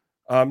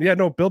 Bill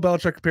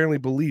Belichick apparently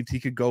believed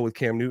he could go with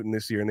Cam Newton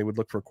this year and they would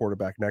look for a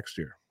quarterback next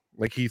year.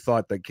 Like he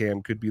thought that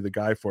Cam could be the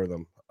guy for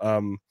them.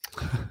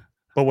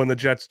 But when the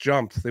Jets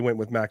jumped, they went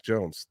with Mac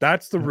Jones.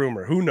 That's the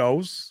rumor. Who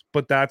knows?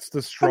 But that's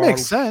the strong. That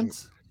makes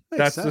sense.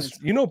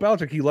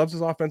 Belichick, he loves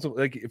his offensive.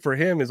 Like for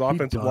him, his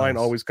offensive line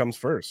always comes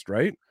first,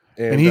 right?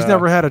 And he's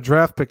never had a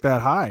draft pick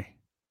that high.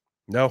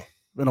 No.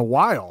 In a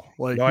while.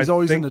 He's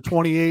always in the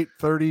 28,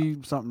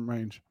 30 something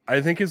range.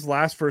 I think his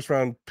last first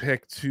round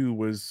pick too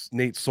was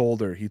Nate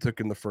Solder. He took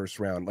in the first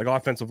round, like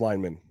offensive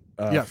lineman,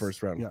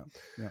 first round.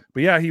 Yeah.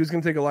 But yeah, he was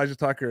going to take Elijah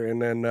Tucker, and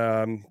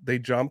then they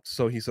jumped.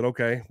 So he said,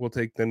 "Okay, we'll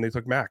take." Then they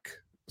took Mac.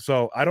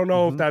 So I don't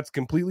know if that's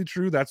completely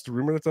true. That's the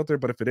rumor that's out there.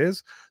 But if it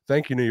is,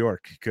 thank you, New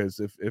York, because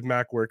if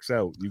Mac works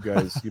out, you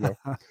guys,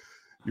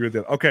 you're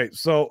the okay.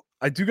 So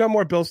I do got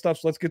more Bill stuff.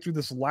 So let's get through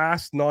this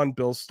last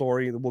non-Bill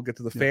story. Then we'll get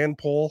to the fan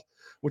poll,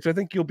 which I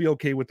think you'll be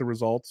okay with the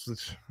results,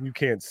 which you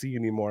can't see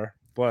anymore.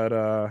 But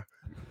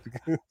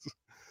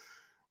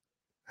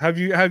have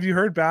you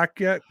heard back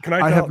yet?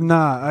 I have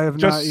not.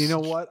 You know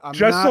what?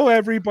 So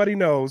everybody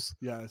knows.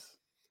 Yes.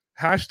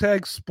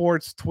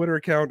 #sports Twitter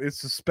account is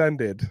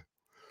suspended.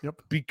 Yep.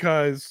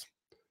 Because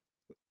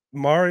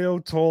Mario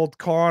told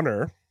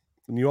Connor,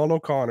 and you all know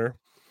Connor,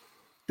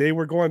 they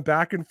were going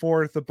back and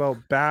forth about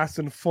Bass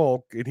and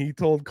Folk, and he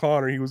told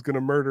Connor he was going to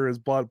murder his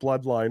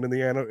bloodline, and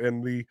the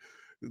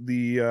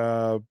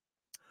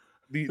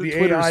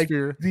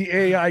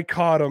AI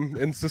caught him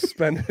and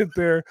suspended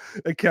their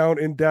account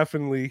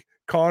indefinitely.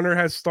 Connor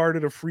has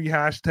started a free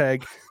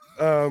hashtag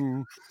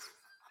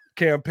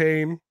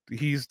campaign.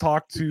 He's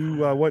talked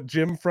to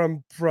Jim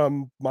from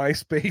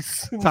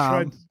MySpace.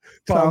 Tom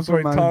Tom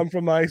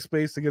from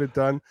MySpace to get it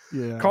done.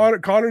 Yeah.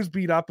 Connor's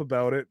beat up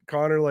about it.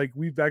 Connor, like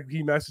he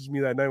messaged me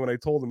that night when I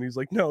told him. He's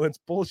like, no, that's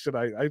bullshit.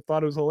 I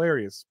thought it was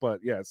hilarious, but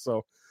yeah.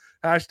 So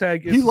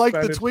hashtag he liked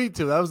the tweet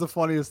too. That was the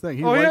funniest thing.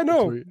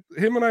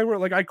 Him and I were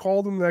like, I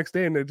called him the next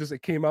day and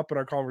it came up in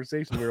our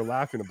conversation. We were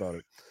laughing about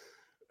it.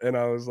 And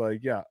I was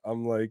like, yeah,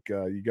 I'm like,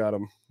 you got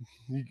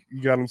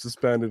him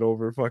suspended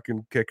over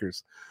fucking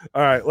kickers.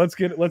 All right, let's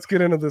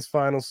get into this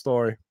final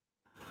story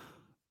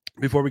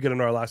before we get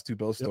into our last two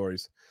Bill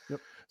stories. Yep.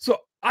 So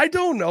I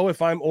don't know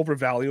if I'm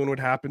overvaluing what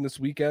happened this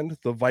weekend.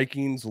 The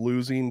Vikings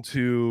losing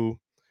to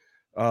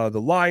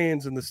the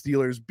Lions and the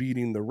Steelers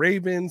beating the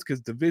Ravens because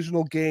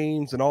divisional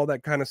games and all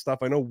that kind of stuff.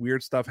 I know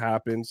weird stuff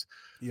happens.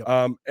 Yep.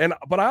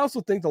 But I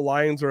also think the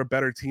Lions are a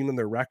better team than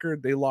their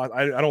record. They lost.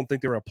 I don't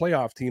think they were a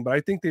playoff team, but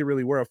I think they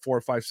really were a 4,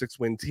 5, 6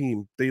 win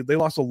team. They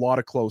lost a lot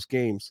of close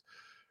games.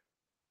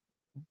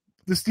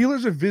 The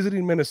Steelers are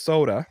visiting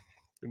Minnesota.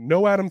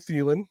 No Adam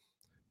Thielen,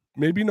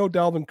 maybe no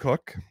Dalvin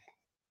Cook.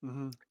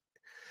 Mm-hmm.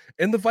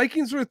 And the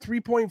Vikings are a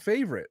 3-point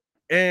favorite.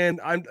 And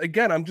I'm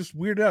just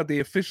weirded out. They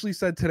officially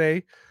said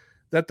today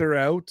that they're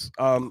out.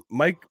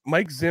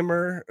 Mike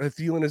Zimmer,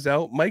 Thielen is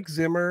out. Mike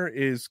Zimmer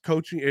is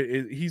coaching.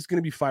 He's going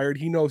to be fired.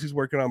 He knows he's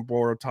working on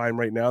borrowed time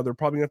right now. They're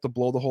probably going to have to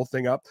blow the whole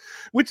thing up,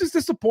 which is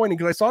disappointing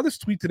because I saw this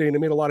tweet today and it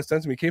made a lot of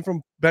sense to me. It came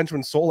from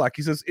Benjamin Solak.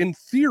 He says, in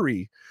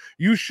theory,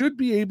 you should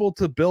be able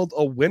to build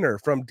a winner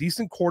from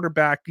decent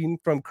quarterbacking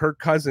from Kirk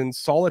Cousins,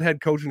 solid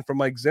head coaching from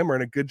Mike Zimmer,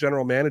 and a good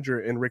general manager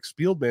in Rick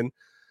Spielman.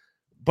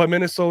 But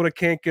Minnesota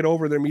can't get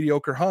over their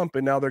mediocre hump,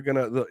 and now they're going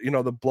to,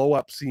 the blow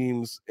up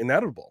seems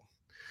inevitable.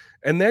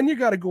 And then you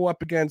got to go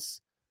up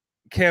against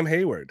Cam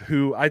Hayward,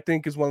 who I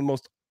think is one of the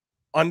most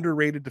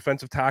underrated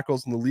defensive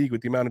tackles in the league with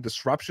the amount of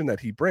disruption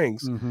that he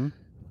brings. Mm-hmm.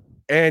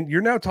 And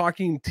you're now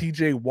talking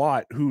TJ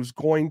Watt, who's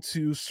going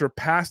to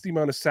surpass the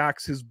amount of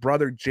sacks his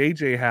brother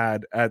JJ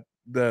had at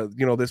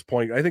this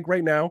point. I think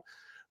right now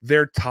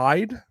they're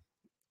tied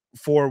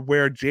for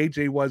where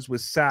JJ was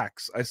with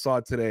sacks. I saw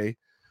it today,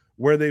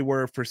 where they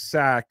were for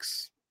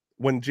sacks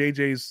when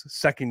JJ's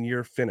second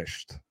year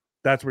finished.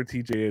 That's where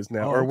TJ is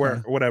now, or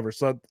whatever.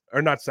 So,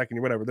 or not second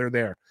year, whatever. They're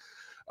there.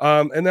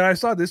 And then I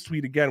saw this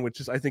tweet again, which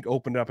is, I think,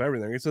 opened up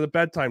everything. It's a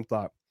bedtime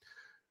thought.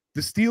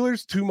 The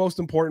Steelers' two most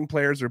important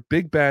players are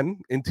Big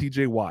Ben and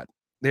TJ Watt.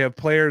 They have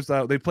players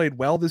they played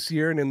well this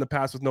year and in the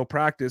past with no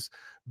practice.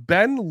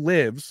 Ben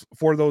lives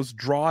for those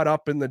draw it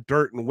up in the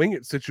dirt and wing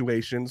it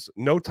situations.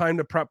 No time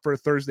to prep for a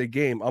Thursday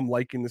game. I'm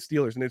liking the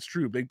Steelers, and it's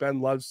true. Big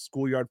Ben loves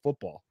schoolyard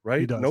football,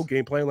 right? No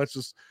game plan. Let's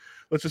just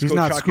He's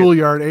not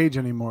schoolyard age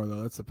anymore,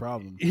 though. That's the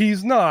problem.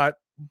 He's not,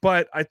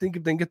 but I think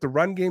if they can get the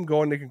run game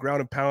going, they can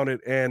ground and pound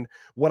it. And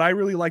what I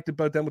really liked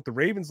about them with the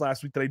Ravens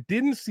last week that I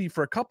didn't see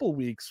for a couple of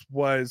weeks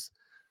was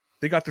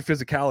they got their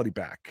physicality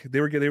back.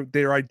 They were getting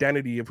their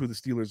identity of who the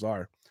Steelers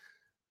are.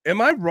 Am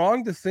I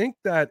wrong to think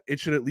that it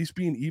should at least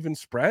be an even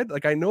spread?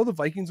 Like, I know the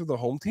Vikings are the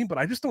home team, but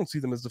I just don't see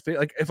them as the favorite.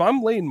 Like, if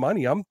I'm laying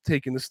money, I'm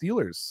taking the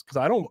Steelers because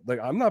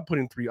I'm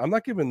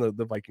not giving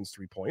the Vikings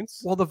 3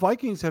 points. Well, the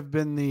Vikings have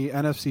been the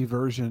NFC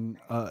version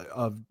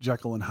of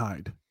Jekyll and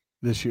Hyde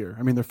this year.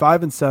 I mean, they're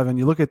 5-7.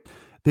 You look at,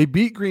 they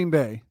beat Green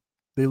Bay,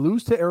 they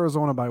lose to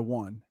Arizona by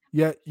 1,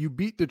 yet you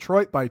beat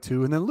Detroit by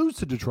 2 and then lose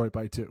to Detroit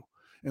by 2.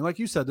 And like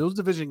you said, those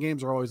division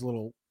games are always a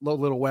little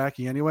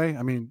wacky anyway.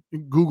 I mean,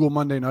 Google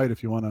Monday night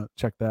if you want to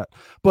check that.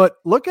 But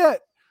look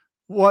at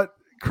what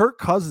Kirk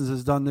Cousins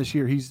has done this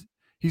year. He's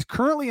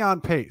currently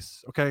on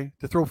pace, okay,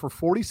 to throw for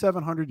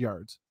 4,700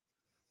 yards,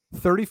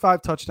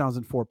 35 touchdowns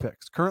and 4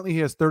 picks. Currently, he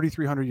has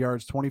 3,300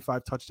 yards,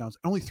 25 touchdowns,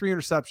 only 3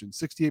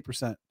 interceptions,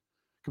 68%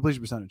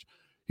 completion percentage.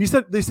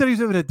 They said he's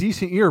having a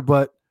decent year,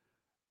 but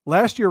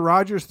last year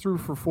Rodgers threw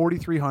for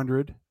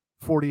 4,300,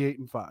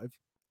 48-5.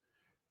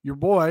 Your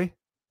boy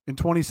in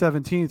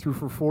 2017 threw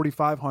for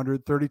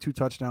 4,500, 32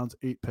 touchdowns,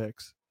 8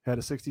 picks, had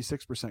a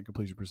 66%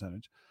 completion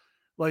percentage.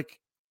 Like,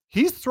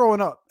 he's throwing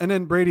up. And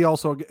then Brady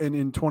also,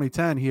 in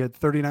 2010, he had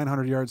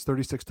 3,900 yards,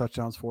 36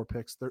 touchdowns, 4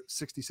 picks,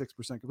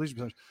 66% completion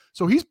percentage.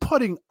 So he's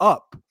putting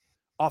up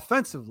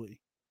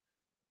offensively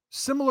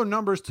similar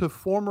numbers to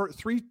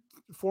three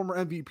former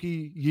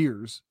MVP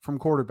years from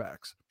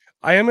quarterbacks.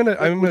 I'm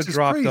gonna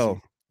drop crazy. Though.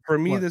 For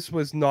me, this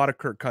was not a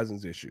Kirk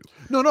Cousins issue.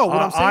 No.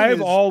 What I'm saying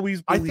is,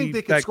 always I think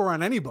they can score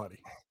on anybody.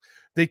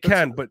 They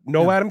can, but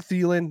no Adam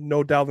Thielen,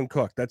 no Dalvin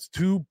Cook. That's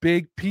 2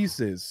 big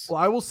pieces. Well,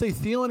 I will say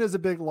Thielen is a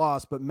big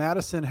loss, but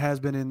Madison has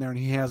been in there and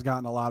he has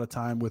gotten a lot of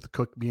time with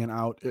Cook being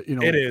out.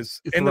 It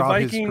is. And the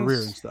Vikings, his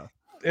career and stuff.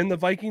 In the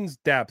Vikings'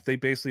 depth, they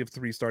basically have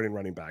 3 starting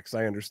running backs.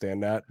 I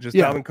understand that.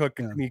 Dalvin Cook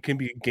can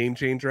be a game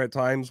changer at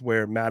times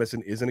where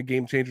Madison isn't a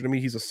game changer to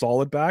me. He's a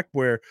solid back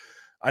where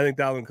I think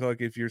Dalvin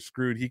Cook, if you're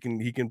screwed, he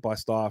can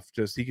bust off.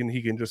 He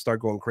can just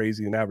start going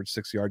crazy and average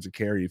 6 yards a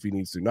carry if he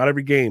needs to. Not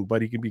every game,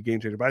 but he can be a game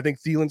changer. But I think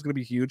Thielen's going to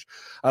be huge.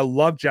 I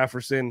love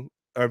Jefferson.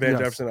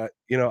 Jefferson.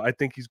 I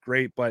think he's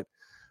great, but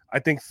I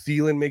think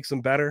Thielen makes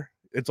him better.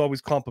 It's always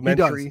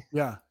complimentary.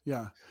 Yeah.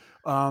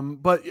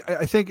 But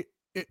I think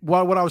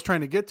what I was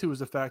trying to get to is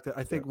the fact that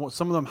I think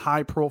some of them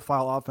high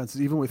profile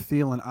offenses, even with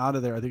Thielen out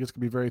of there, I think it's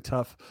going to be very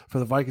tough for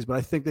the Vikings, but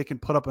I think they can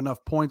put up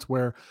enough points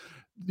where,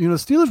 the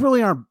Steelers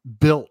really aren't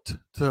built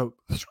to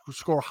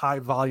score high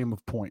volume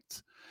of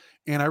points.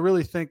 And I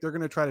really think they're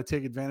going to try to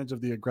take advantage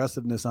of the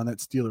aggressiveness on that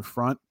Steeler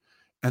front.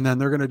 And then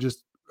they're going to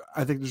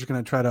I think they're just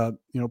going to try to,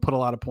 put a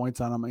lot of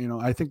points on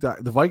them. I think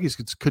that the Vikings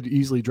could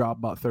easily drop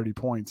about 30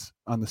 points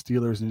on the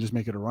Steelers and just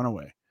make it a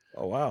runaway.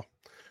 Oh, wow.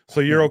 So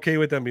you're okay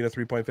with them being a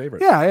 3-point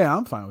favorite? Yeah,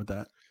 I'm fine with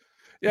that.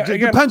 Yeah, it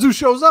depends who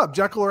shows up,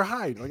 Jekyll or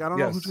Hyde. Like, I don't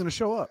know who's going to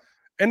show up.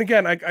 And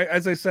again,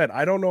 as I said,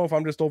 I don't know if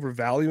I'm just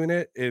overvaluing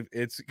it. If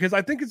it's because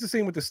I think it's the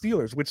same with the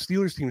Steelers. Which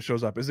Steelers team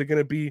shows up? Is it going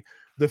to be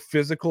the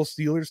physical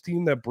Steelers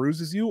team that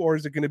bruises you, or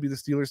is it going to be the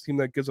Steelers team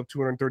that gives up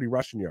 230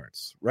 rushing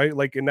yards? Right?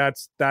 Like, and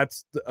that's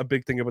a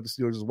big thing about the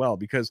Steelers as well,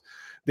 because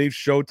they've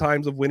showed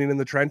times of winning in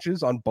the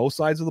trenches on both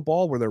sides of the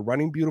ball, where they're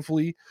running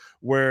beautifully,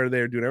 where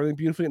they're doing everything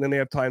beautifully, and then they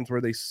have times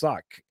where they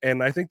suck.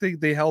 And I think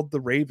they held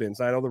the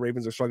Ravens. I know the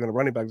Ravens are struggling at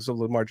running back, so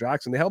Lamar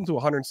Jackson. They held them to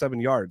 107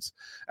 yards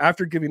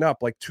after giving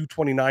up like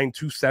 229,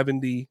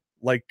 270.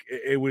 Like,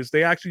 it was,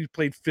 they actually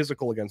played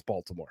physical against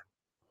Baltimore.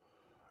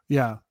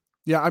 Yeah.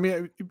 Yeah, I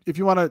mean, if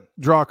you want to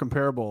draw a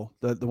comparable,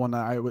 the one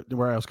that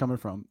where I was coming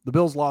from, the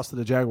Bills lost to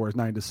the Jaguars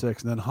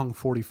 9-6 and then hung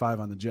 45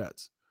 on the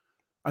Jets.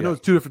 I know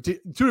it's two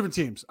different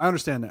teams. I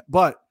understand that,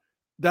 but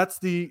that's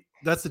the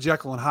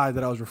Jekyll and Hyde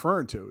that I was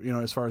referring to.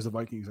 As far as the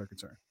Vikings are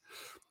concerned.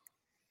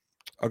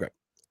 Okay,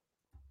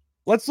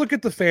 let's look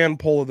at the fan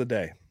poll of the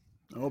day.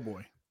 Oh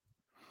boy.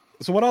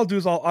 So what I'll do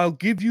is I'll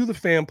give you the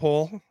fan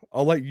poll.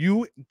 I'll let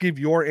you give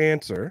your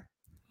answer,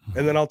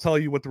 and then I'll tell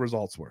you what the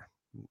results were.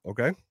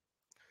 Okay.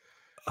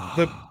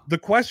 The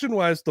question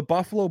was the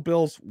Buffalo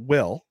Bills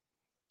will,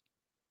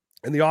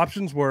 and the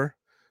options were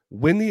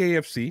win the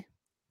AFC,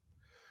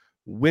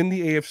 win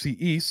the AFC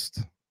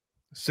East,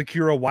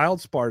 secure a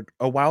wild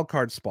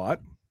card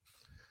spot,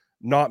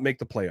 not make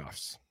the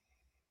playoffs.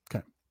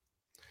 Okay.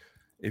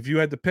 If you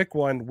had to pick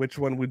one, which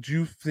one would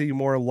you see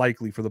more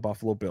likely for the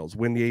Buffalo Bills?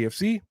 Win the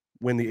AFC,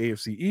 win the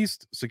AFC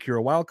East, secure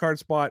a wild card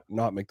spot,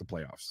 not make the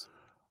playoffs.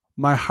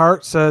 My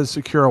heart says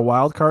secure a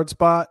wild card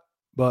spot,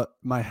 but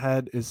my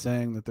head is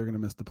saying that they're going to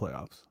miss the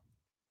playoffs.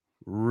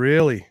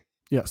 Really?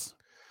 Yes.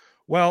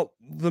 Well,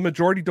 the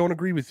majority don't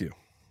agree with you.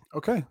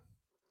 Okay.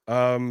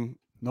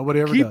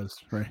 Nobody ever does,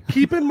 right?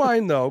 keep in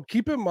mind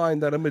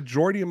that a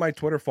majority of my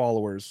Twitter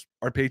followers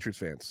are Patriots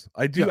fans.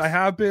 I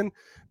have been,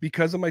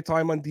 because of my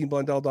time on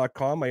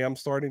DeanBlundell.com. I am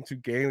starting to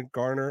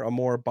garner a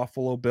more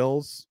Buffalo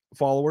Bills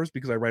followers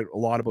because I write a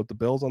lot about the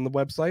Bills on the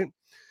website.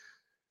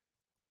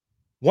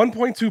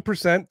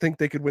 1.2% think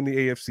they could win the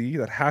AFC.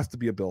 That has to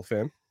be a Bill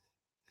fan.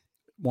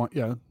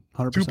 100%.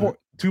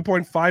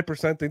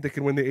 2.5% think they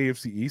can win the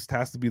AFC East.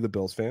 Has to be the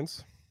Bills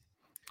fans.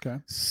 Okay.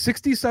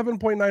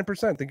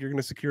 67.9% think you're going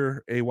to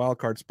secure a wild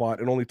card spot,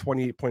 and only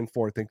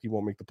 28.4% think you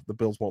won't make the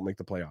Bills won't make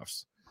the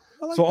playoffs.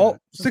 So all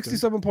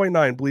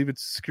 67.9 believe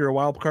it's secure a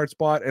wild card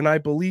spot, and I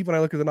believe when I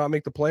look at the not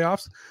make the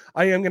playoffs,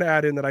 I am going to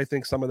add in that I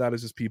think some of that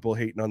is just people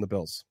hating on the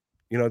Bills.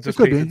 Just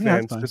Patriots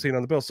fans just hating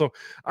on the Bills. So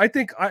I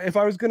think if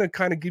I was going to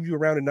kind of give you a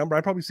rounded number,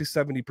 I'd probably say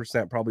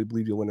 70% probably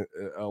believe you'll win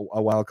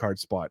a wild card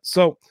spot.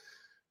 So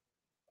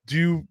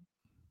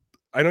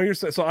I know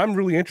so I'm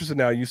really interested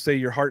now. You say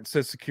your heart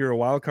says secure a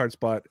wild card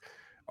spot.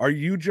 Are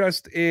you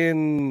just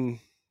in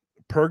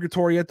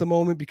purgatory at the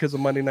moment because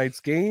of Monday night's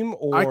game?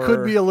 Or I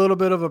could be a little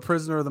bit of a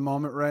prisoner of the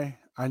moment, Ray.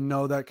 I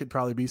know that could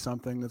probably be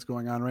something that's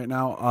going on right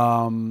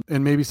now.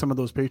 And maybe some of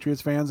those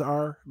Patriots fans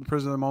are the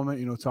prisoner of the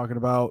moment, talking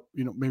about,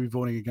 maybe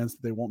voting against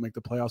it. They won't make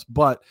the playoffs,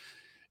 but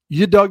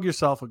you dug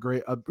yourself a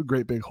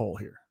great big hole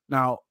here.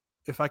 Now,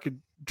 if I could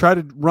try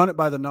to run it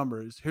by the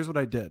numbers, here's what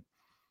I did.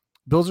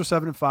 Bills are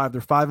 7-5. They're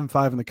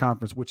 5-5 in the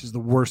conference, which is the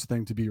worst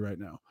thing to be right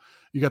now.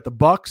 You got the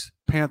Bucks,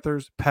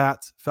 Panthers,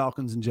 Pats,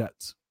 Falcons, and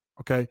Jets.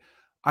 Okay.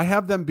 I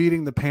have them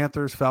beating the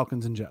Panthers,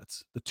 Falcons, and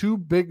Jets. The two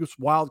biggest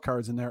wild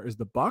cards in there is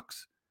the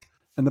Bucks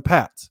and the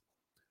Pats.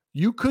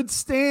 You could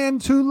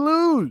stand to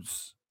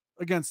lose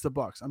against the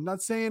Bucks. I'm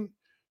not saying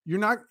you're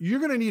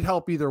going to need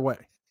help either way.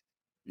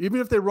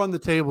 Even if they run the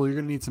table, you're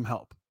going to need some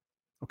help.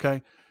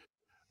 Okay.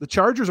 The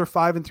Chargers are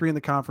 5-3 in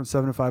the conference,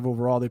 7-5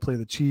 overall. They play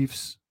the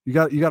Chiefs. You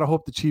got to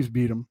hope the Chiefs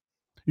beat them.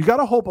 You got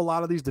to hope a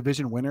lot of these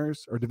division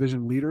winners or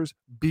division leaders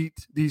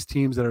beat these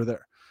teams that are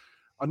there.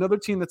 Another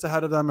team that's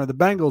ahead of them are the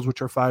Bengals,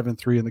 which are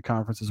 5-3 in the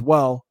conference as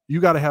well.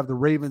 You got to have the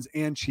Ravens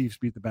and Chiefs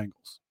beat the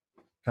Bengals.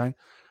 Okay.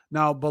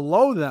 Now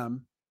below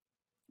them,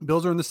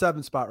 Bills are in the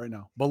 7th spot right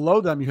now. Below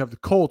them, you have the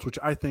Colts, which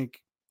I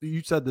think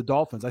you said the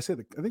Dolphins. I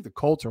think the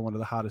Colts are one of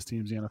the hottest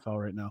teams in the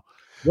NFL right now.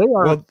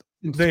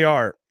 They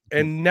are.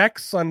 And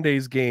next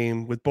Sunday's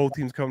game, with both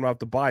teams coming off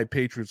the bye,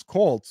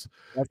 Patriots-Colts,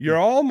 you're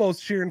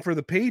almost cheering for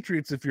the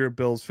Patriots if you're a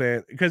Bills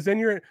fan, because then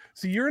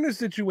you're in a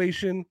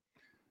situation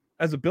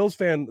as a Bills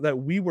fan that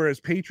we were as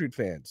Patriot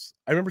fans.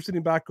 I remember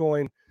sitting back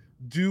going,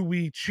 do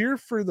we cheer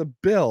for the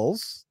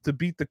Bills to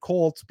beat the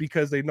Colts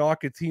because they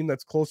knock a team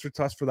that's closer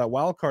to us for that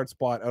wild card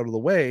spot out of the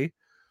way?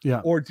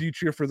 Yeah. Or do you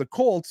cheer for the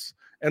Colts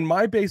And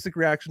my basic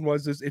reaction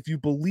was if you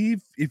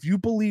believe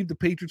the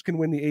Patriots can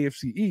win the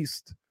AFC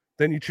East,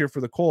 then you cheer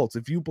for the Colts.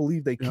 If you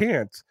believe they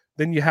can't,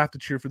 then you have to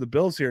cheer for the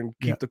Bills here and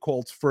keep the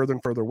Colts further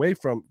and further away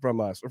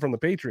from us or from the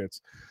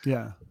Patriots.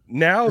 Yeah.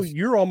 Now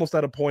you're almost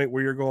at a point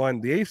where you're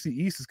going, the AFC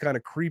East is kind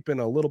of creeping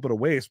a little bit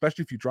away,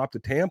 especially if you drop to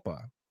Tampa.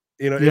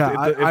 If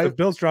the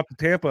Bills drop to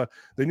Tampa,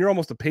 then you're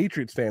almost a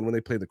Patriots fan when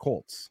they play the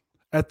Colts.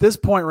 At this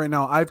point right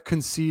now, I've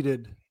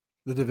conceded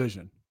the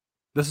division.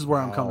 This is where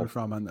I'm coming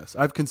from on this.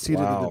 I've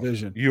conceded the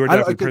division. You were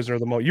definitely prisoner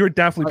of the moment. You were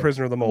definitely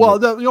prisoner of the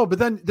moment. Well, but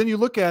then you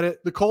look at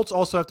it. The Colts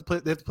also have to play.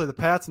 They have to play the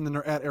Pats, and then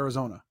they're at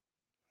Arizona,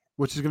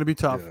 which is going to be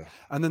tough. Yeah.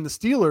 And then the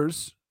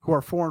Steelers, who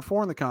are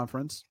 4-4 in the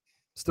conference,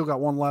 still got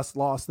one less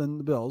loss than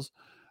the Bills.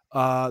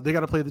 They got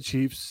to play the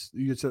Chiefs.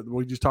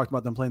 We just talked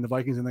about them playing the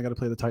Vikings, and they got to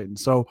play the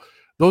Titans. So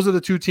those are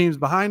the two teams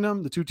behind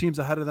them. The two teams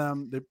ahead of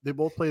them, they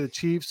both play the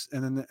Chiefs,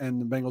 and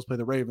the Bengals play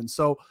the Ravens.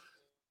 So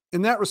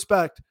in that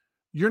respect,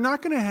 you're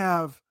not going to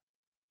have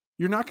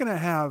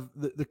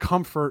the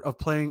comfort of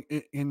playing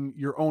in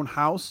your own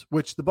house,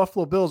 which the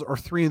Buffalo Bills are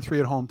 3-3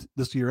 at home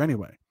this year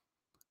anyway.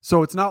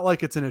 So it's not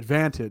like it's an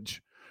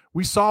advantage.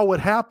 We saw what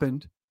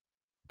happened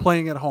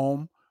playing at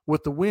home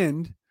with the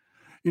wind,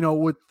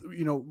 with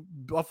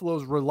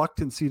Buffalo's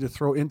reluctancy to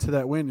throw into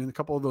that wind in a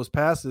couple of those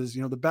passes.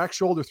 The back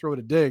shoulder throw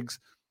to Diggs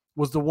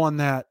was the one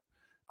that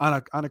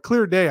on a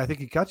clear day, I think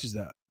he catches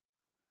that,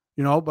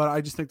 but I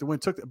just think the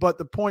wind took it. But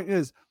the point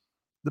is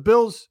the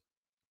Bills,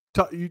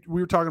 we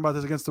were talking about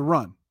this against the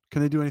run.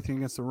 Can they do anything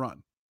against the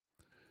run?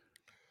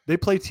 They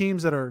play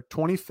teams that are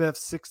 25th,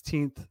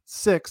 16th,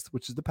 6th,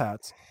 which is the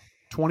Pats,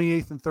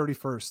 28th and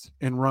 31st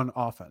in run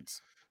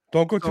offense.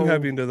 Don't go too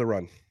heavy into the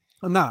run.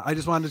 I'm not. I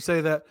just wanted to say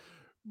that,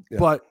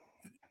 but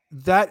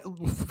that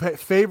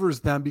favors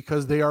them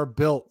because they are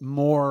built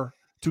more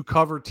to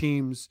cover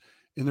teams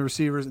in the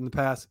receivers in the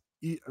pass.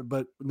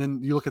 But then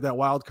you look at that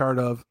wild card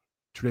of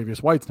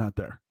Tre'Davious White's not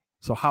there.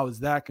 So how is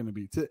that going to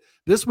be?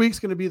 This week's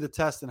going to be the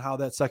test and how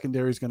that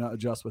secondary is going to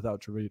adjust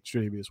without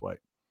Tre'Davious White.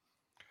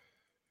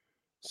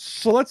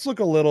 So let's look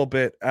a little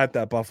bit at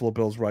that Buffalo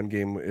Bills run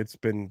game. It's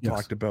been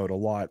talked about a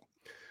lot.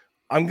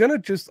 I'm going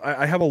to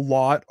I have a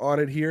lot on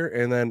it here,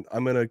 and then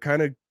I'm going to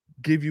kind of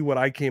give you what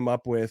I came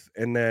up with,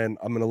 and then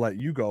I'm going to let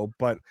you go.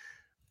 But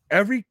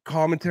every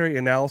commentary,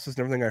 analysis, and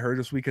everything I heard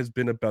this week has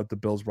been about the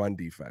Bills' run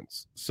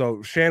defense.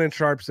 So Shannon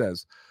Sharp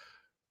says,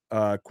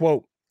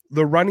 quote,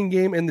 "The running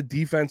game and the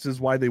defense is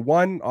why they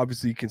won.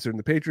 Obviously, considering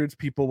the Patriots,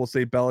 people will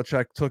say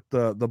Belichick took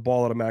the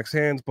ball out of Mac's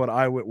hands, but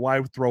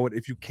why throw it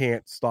if you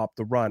can't stop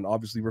the run?"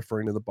 Obviously,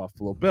 referring to the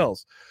Buffalo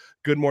Bills.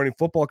 Good Morning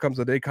Football comes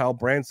today. Kyle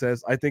Brandt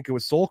says, "I think it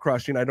was soul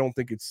crushing. I don't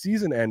think it's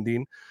season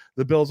ending.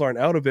 The Bills aren't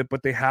out of it,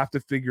 but they have to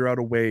figure out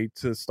a way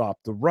to stop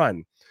the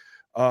run."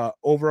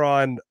 Over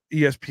on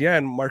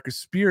ESPN, Marcus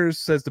Spears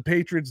says the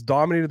Patriots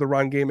dominated the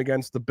run game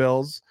against the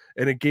Bills,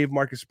 and it gave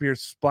Marcus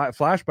Spears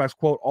flashbacks.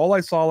 Quote, "All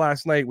I saw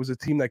last night was a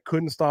team that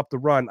couldn't stop the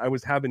run. I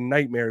was having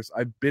nightmares.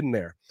 I've been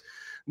there."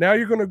 Now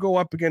you're going to go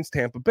up against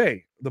Tampa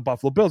Bay. The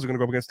Buffalo Bills are going to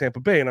go up against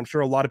Tampa Bay, and I'm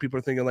sure a lot of people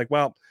are thinking like,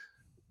 well,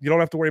 you don't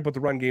have to worry about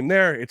the run game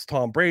there. It's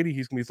Tom Brady.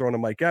 He's going to be throwing to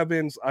Mike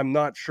Evans. I'm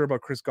not sure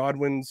about Chris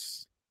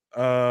Godwin's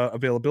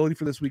availability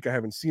for this week. I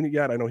haven't seen it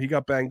yet. I know he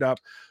got banged up.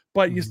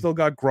 But you still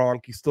got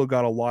Gronk. You still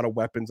got a lot of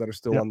weapons that are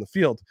still on the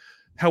field.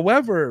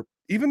 However,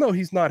 even though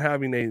he's not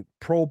having a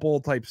Pro Bowl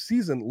type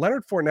season,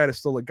 Leonard Fournette is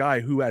still a guy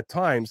who at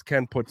times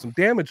can put some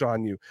damage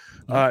on you.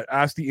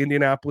 Ask the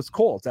Indianapolis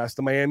Colts. Ask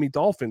the Miami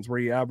Dolphins, where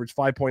he averaged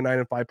 5.9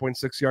 and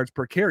 5.6 yards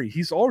per carry.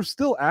 He's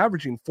still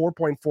averaging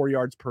 4.4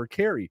 yards per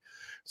carry.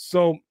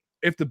 So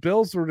if the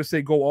Bills were to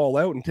say go all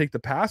out and take the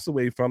pass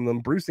away from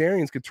them, Bruce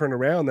Arians could turn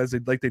around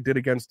like they did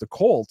against the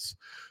Colts,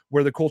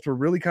 where the Colts were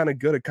really kind of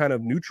good at kind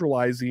of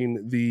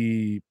neutralizing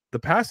the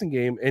passing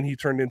game, and he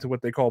turned into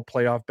what they call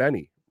playoff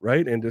Benny,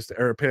 right? And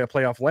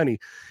playoff Lenny,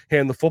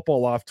 hand the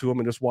football off to him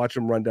and just watch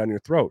him run down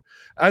your throat.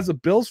 As a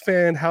Bills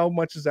fan, how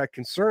much does that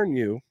concern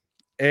you?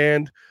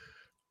 And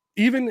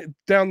even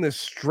down this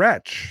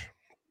stretch,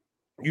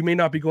 you may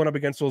not be going up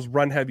against those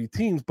run-heavy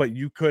teams, but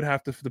you could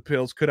have to. The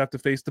Bills could have to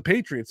face the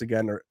Patriots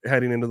again, or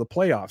heading into the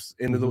playoffs.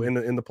 In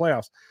the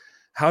playoffs,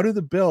 how do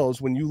the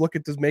Bills, when you look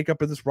at this makeup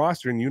of this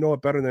roster, and you know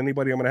it better than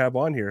anybody I'm going to have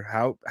on here,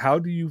 how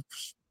do you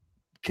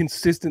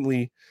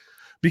consistently?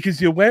 Because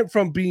you went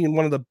from being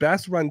one of the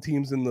best run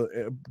teams in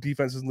the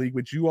defenses league,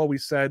 which you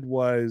always said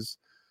was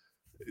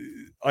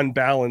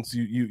unbalanced.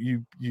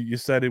 You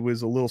said it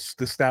was a little,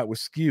 the stat was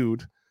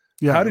skewed.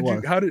 Yeah, how did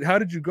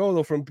you go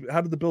though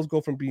how did the Bills go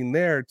from being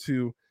there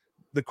to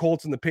the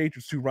Colts and the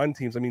Patriots, two run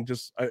teams? I mean,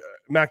 just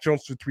Mac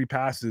Jones threw 3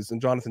 passes,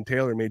 and Jonathan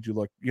Taylor made you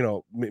look,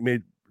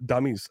 made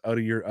dummies out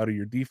of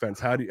your defense.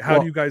 How do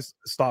you guys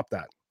stop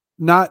that?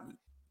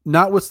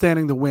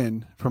 Notwithstanding the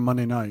win from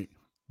Monday night,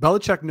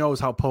 Belichick knows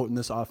how potent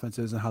this offense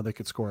is and how they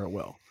could score at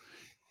will.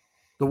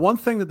 The one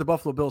thing that the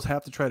Buffalo Bills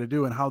have to try to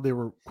do, and how they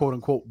were quote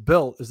unquote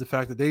built, is the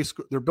fact that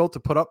they're built to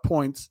put up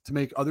points to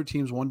make other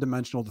teams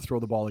one-dimensional to throw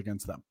the ball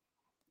against them.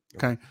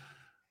 Okay.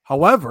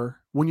 However,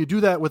 when you do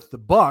that with the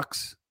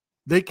Bucs,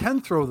 they can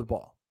throw the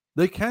ball.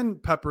 They can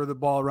pepper the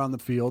ball around the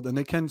field, and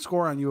they can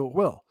score on you at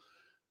will.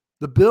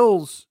 The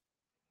Bills,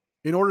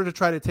 in order to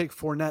try to take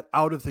Fournette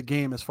out of the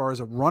game as far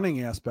as a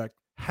running aspect,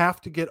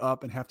 have to get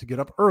up and have to get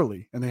up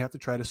early, and they have to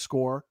try to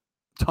score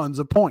tons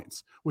of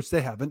points, which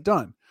they haven't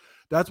done.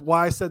 That's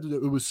why I said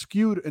that it was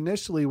skewed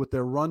initially with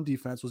their run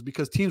defense, was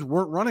because teams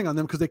weren't running on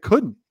them because they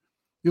couldn't.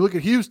 You look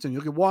at Houston, you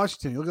look at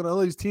Washington, you look at all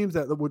these teams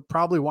that would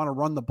probably want to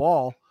run the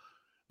ball.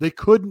 They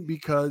couldn't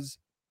because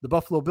the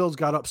Buffalo Bills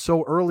got up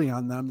so early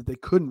on them that they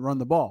couldn't run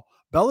the ball.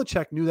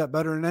 Belichick knew that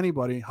better than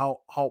anybody, how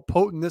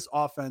potent this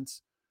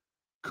offense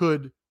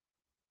could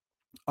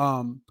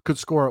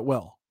score at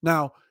will.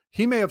 Now,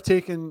 he may have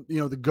taken,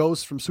 the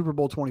ghost from Super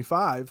Bowl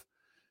 25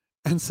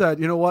 and said,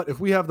 you know what, if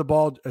we have the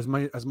ball as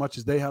much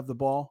as they have the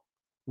ball,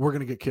 we're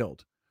going to get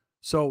killed.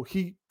 So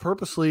he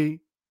purposely,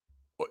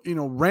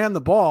 ran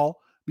the ball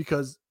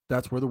because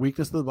that's where the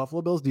weakness of the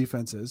Buffalo Bills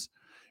defense is.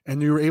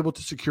 And you were able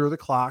to secure the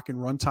clock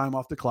and run time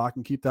off the clock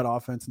and keep that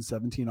offense in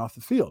 17 off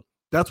the field.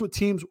 That's what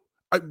teams,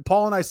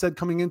 Paul and I said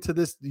coming into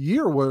this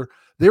year, where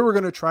they were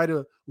going to try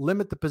to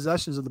limit the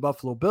possessions of the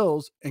Buffalo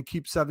Bills and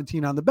keep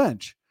 17 on the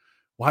bench.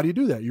 Well, how do you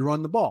do that? You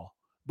run the ball.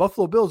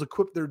 Buffalo Bills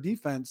equip their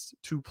defense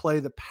to play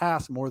the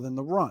pass more than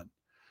the run.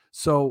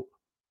 So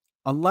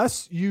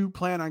unless you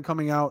plan on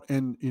coming out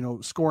and,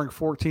 scoring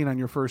 14 on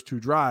your first 2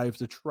 drives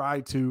to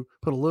try to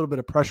put a little bit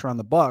of pressure on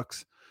the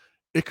Bucs,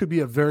 it could be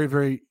a very,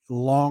 very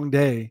long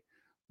day.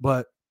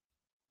 But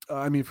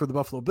for the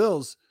Buffalo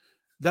Bills,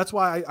 that's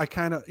why I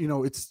kind of,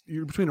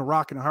 you're between a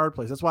rock and a hard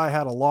place. That's why I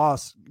had a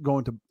loss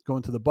going to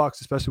the Bucs,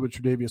 especially with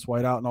Tre'Davious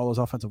White out and all those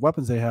offensive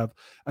weapons they have.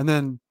 And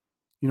then,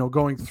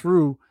 going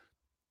through,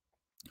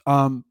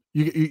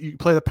 you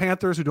play the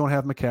Panthers, who don't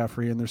have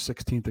McCaffrey, and they're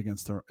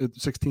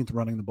 16th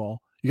running the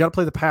ball. You got to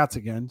play the Pats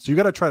again. So you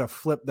got to try to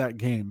flip that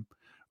game.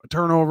 A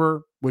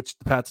turnover, which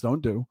the Pats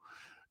don't do.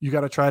 You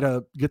got to try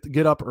to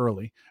get up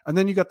early. And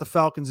then you got the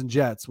Falcons and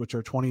Jets, which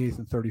are 28th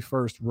and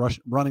 31st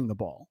running the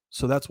ball.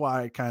 So that's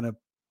why I kind of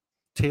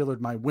tailored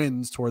my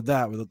wins toward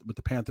that with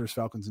the Panthers,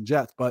 Falcons, and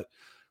Jets. But,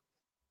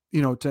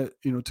 to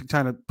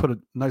kind of put a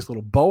nice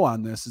little bow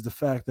on this is the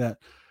fact that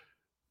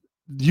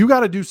you got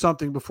to do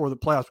something before the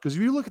playoffs, because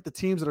if you look at the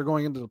teams that are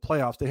going into the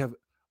playoffs, they have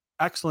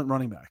excellent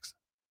running backs.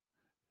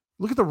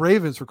 Look at the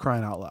Ravens, for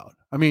crying out loud.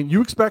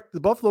 You expect the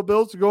Buffalo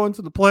Bills to go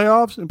into the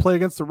playoffs and play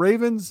against the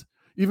Ravens,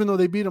 even though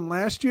they beat them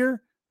last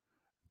year,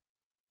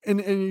 and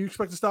you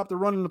expect to stop the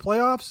run in the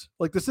playoffs?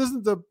 Like, this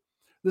isn't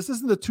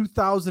the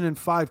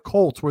 2005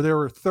 Colts where they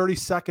were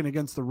 32nd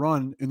against the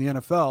run in the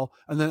NFL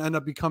and then end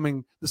up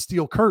becoming the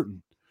steel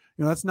curtain.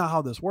 That's not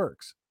how this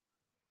works.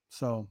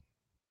 So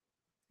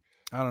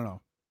I don't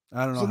know.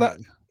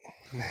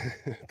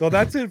 So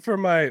that's it for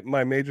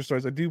my major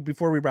stories.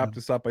 Before we wrap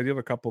this up, I do have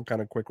a couple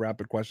kind of quick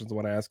rapid questions I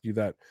want to ask you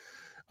that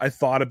I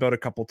thought about a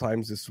couple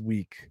times this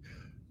week.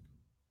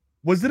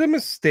 Was it a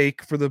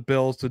mistake for the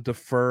Bills to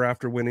defer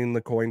after winning the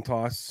coin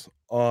toss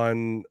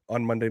on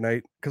Monday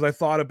night? Because I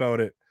thought about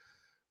it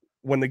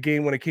when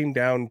it came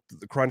down to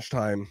the crunch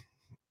time,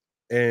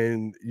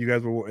 and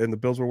the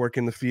Bills were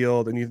working the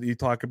field, and you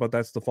talk about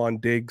that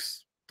Stephon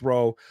Diggs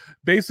throw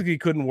basically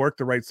couldn't work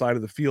the right side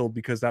of the field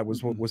because that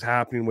was what was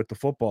happening with the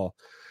football.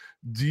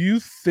 Do you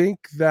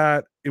think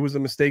that it was a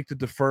mistake to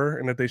defer,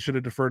 and that they should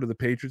have deferred to the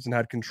Patriots and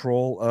had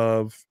control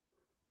of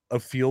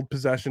field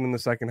possession in the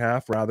second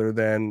half rather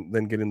than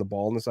getting the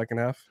ball in the second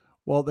half?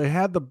 Well, they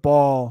had the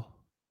ball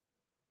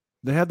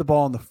in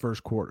the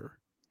first quarter.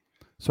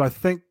 So I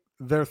think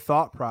their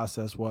thought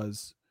process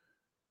was,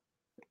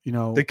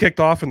 they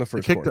kicked off in the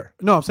first quarter.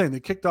 I'm saying they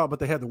kicked off, but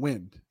they had the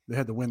wind. They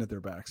had the wind at their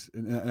backs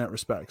in that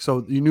respect.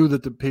 So you knew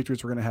that the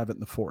Patriots were going to have it in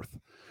the fourth.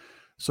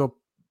 So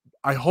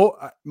I hope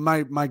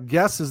my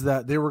guess is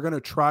that they were going to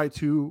try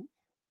to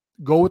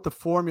go with the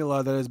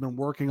formula that has been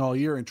working all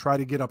year and try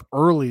to get up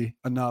early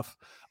enough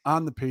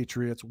on the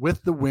Patriots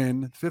with the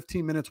win,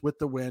 15 minutes with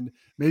the win.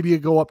 Maybe you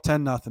go up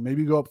 10-0,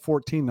 maybe you go up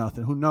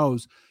 14-0. Who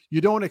knows?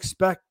 You don't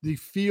expect the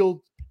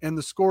field and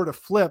the score to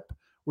flip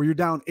where you're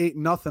down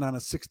 8-0 on a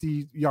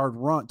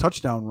 60-yard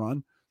touchdown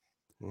run.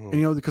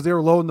 Mm-hmm. And, because they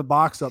were loading the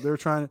box up. They were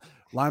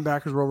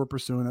linebackers were over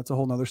pursuing. That's a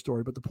whole nother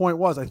story. But the point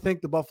was, I think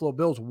the Buffalo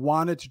Bills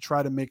wanted to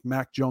try to make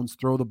Mac Jones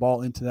throw the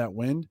ball into that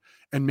wind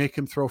and make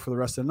him throw for the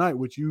rest of the night,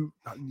 which you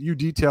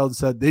detailed and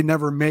said they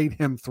never made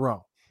him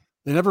throw.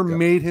 They never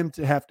made him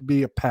to have to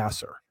be a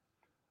passer.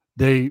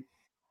 The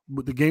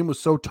game was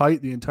so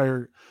tight the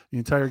entire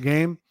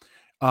game.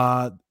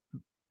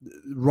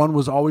 Run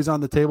was always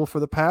on the table for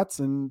the Pats,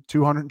 and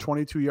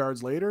 222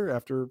 yards later,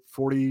 after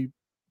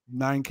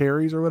 49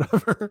 carries or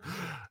whatever,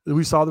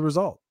 we saw the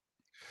result.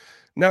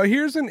 Now,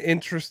 here's an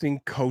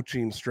interesting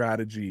coaching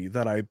strategy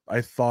that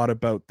I thought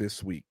about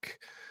this week.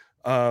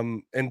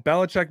 And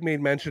Belichick made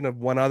mention of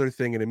one other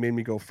thing, and it made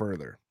me go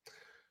further.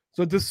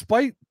 So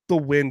despite the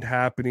wind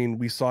happening,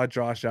 we saw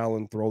Josh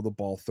Allen throw the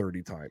ball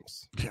 30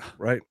 times. Yeah.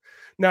 Right?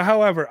 Now,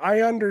 however,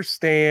 I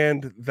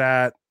understand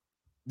that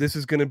this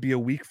is going to be a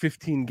week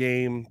 15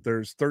 game.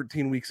 There's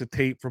 13 weeks of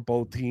tape for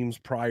both teams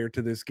prior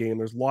to this game.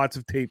 There's lots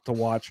of tape to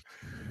watch.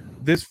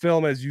 This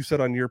film, as you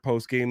said on your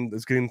post game,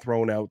 is getting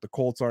thrown out. The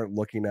Colts aren't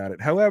looking at it.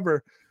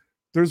 However,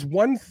 there's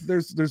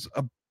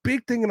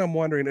big thing, and I'm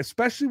wondering,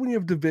 especially when you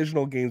have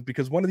divisional games,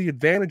 because one of the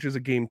advantages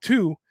of game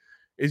 2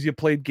 is you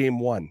played game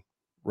 1,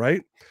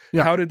 right?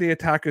 Yeah. How did they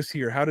attack us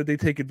here? How did they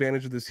take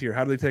advantage of this here?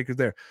 How did they take us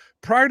there?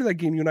 Prior to that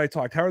game, you and I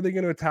talked, how are they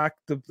going to attack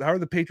how are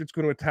the Patriots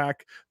going to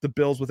attack the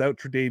Bills without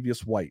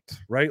Tre'Davious White,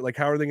 right? Like,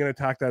 how are they going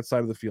to attack that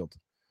side of the field?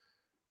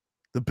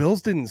 The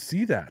Bills didn't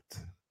see that.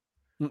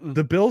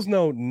 The Bills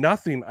know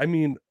nothing. I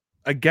mean,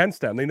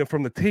 against them, they know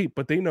from the tape,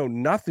 but they know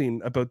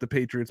nothing about the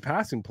Patriots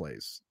passing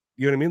plays.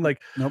 You know what I mean?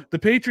 Like, Nope. the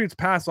Patriots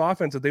pass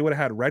offense that they would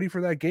have had ready for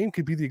that game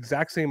could be the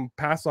exact same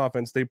pass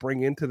offense they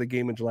bring into the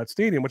game in Gillette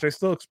Stadium, which I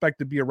still expect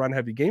to be a run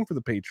heavy game for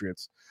the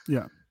Patriots.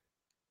 Yeah.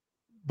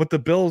 But the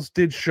Bills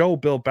did show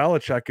Bill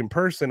Belichick in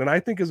person. And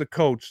I think as a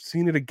coach,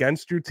 seeing it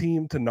against your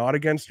team to not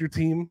against your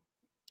team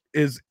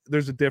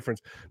there's a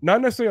difference.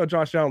 Not necessarily how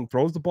Josh Allen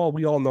throws the ball.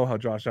 We all know how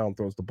Josh Allen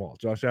throws the ball.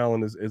 Josh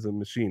Allen is a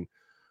machine,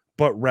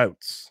 but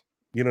routes,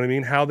 you know what I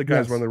mean? How the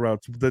guys run the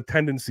routes, the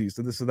tendencies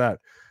to this or that.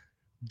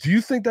 Do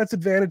you think that's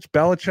advantage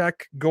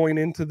Belichick going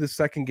into the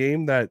second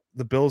game, that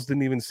the Bills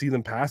didn't even see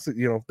them pass it?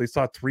 You know, they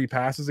saw 3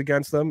 passes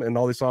against them and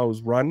all they saw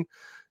was run.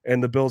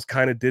 And the Bills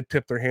kind of did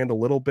tip their hand a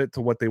little bit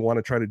to what they want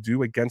to try to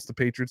do against the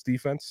Patriots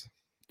defense.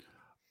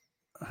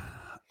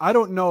 I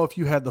don't know if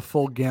you had the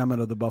full gamut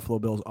of the Buffalo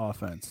Bills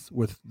offense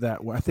with that.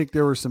 I think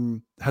there was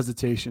some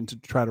hesitation to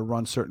try to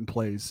run certain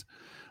plays.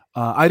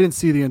 I didn't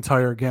see the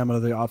entire gamut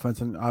of the offense,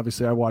 and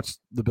obviously I watched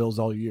the Bills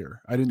all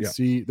year. I didn't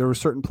see – there were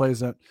certain plays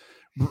that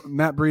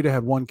Matt Breida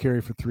had 1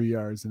 carry for 3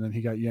 yards, and then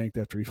he got yanked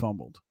after he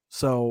fumbled.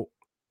 So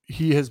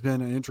he has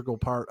been an integral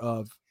part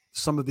of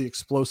some of the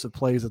explosive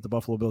plays that the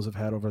Buffalo Bills have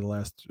had over the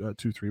last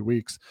 2-3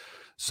 weeks.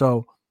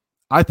 So –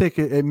 I think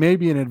it may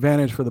be an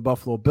advantage for the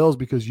Buffalo Bills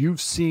because you've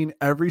seen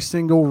every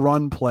single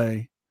run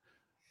play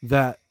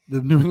that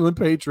the New England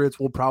Patriots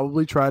will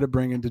probably try to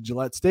bring into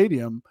Gillette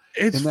Stadium.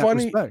 It's in that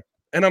funny, respect.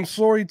 and I'm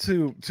sorry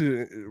to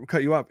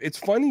cut you off. It's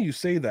funny you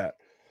say that.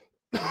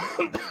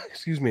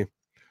 Excuse me.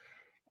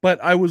 But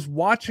I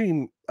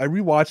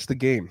rewatched the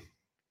game.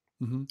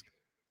 Mm-hmm.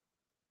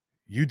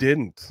 You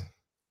didn't.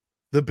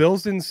 The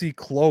Bills didn't see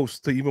close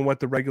to even what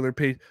the regular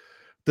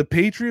the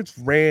Patriots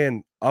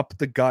ran up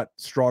the gut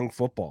strong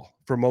football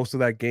for most of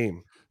that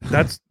game.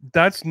 That's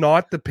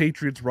not the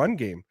Patriots run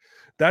game.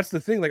 That's the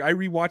thing. Like, I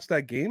rewatched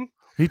that game.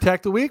 He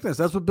attacked the weakness.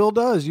 That's what Bill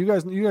does. You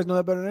guys know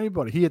that better than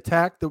anybody. He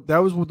attacked that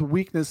was the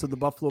weakness of the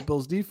Buffalo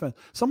Bills defense.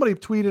 Somebody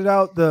tweeted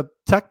out the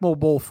Tecmo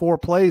Bowl 4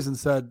 plays and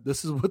said,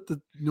 this is what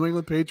the New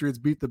England Patriots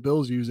beat the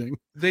Bills using.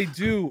 They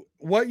do.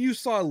 What you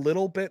saw a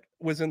little bit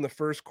was in the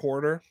first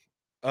quarter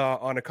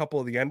on a couple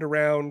of the end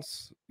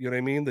arounds. You know what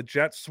I mean? The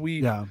jet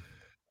sweep. Yeah.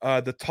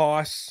 The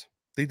toss,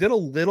 they did a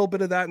little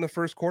bit of that in the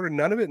first quarter,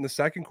 none of it in the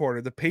second quarter.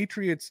 The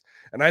Patriots,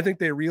 and I think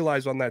they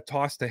realized on that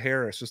toss to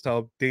Harris just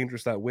how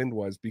dangerous that wind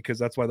was, because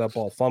that's why that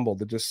ball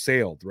fumbled. It just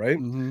sailed, right?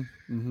 Mm-hmm.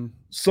 Mm-hmm.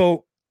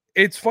 So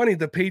it's funny.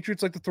 The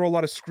Patriots like to throw a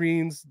lot of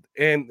screens,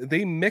 and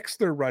they mixed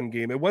their run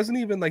game. It wasn't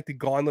even like the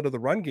gauntlet of the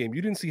run game.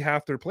 You didn't see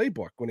half their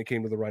playbook when it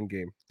came to the run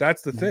game.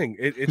 That's the thing.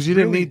 Because you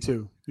didn't need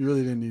to. You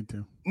really didn't need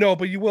to. No,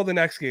 but you will the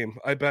next game,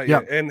 I bet you.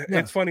 And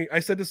it's funny. I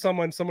said to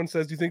someone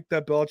says, do you think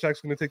that Belichick's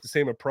going to take the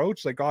same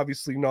approach? Like,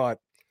 obviously not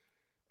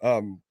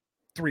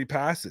 3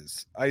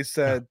 passes. I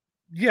said,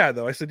 yeah,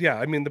 though. I said, yeah.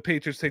 I mean, the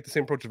Patriots take the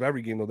same approach of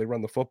every game, though. They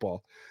run the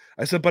football.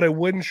 I said, but it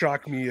wouldn't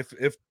shock me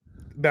if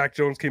Mac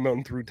Jones came out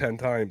and threw 10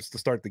 times to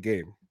start the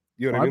game.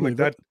 You know what I mean?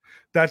 Like,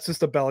 that's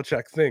just a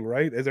Belichick thing,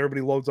 right? As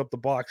everybody loads up the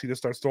box, he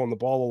just starts throwing the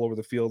ball all over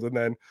the field. And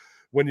then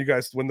when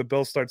the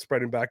Bills start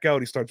spreading back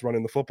out, he starts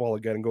running the football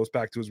again and goes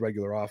back to his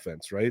regular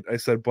offense, right? I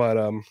said, but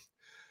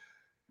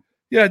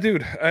yeah,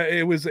 dude,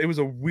 it was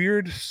a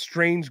weird,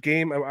 strange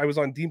game. I was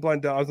on Dean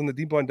Blundell. I was on the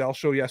Dean Blundell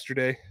show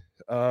yesterday.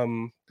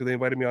 Because they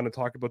invited me on to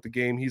talk about the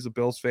game. He's a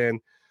Bills fan.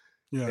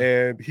 Yeah.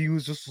 And he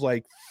was just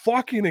like,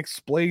 fucking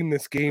explain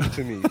this game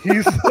to me.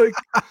 He's like,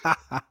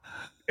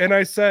 and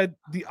I said,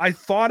 I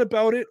thought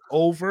about it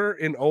over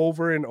and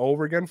over and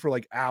over again for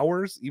like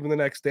hours, even the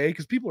next day,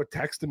 because people are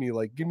texting me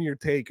like, give me your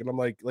take. And I'm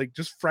like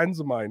just friends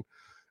of mine.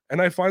 And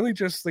I finally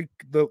just like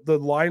the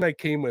line I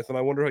came with, and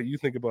I wonder how you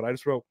think about it. I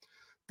just wrote,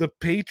 the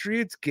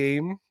Patriots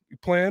game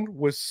plan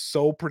was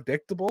so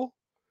predictable,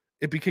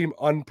 it became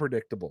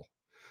unpredictable.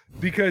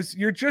 Because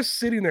you're just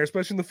sitting there,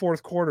 especially in the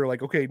fourth quarter,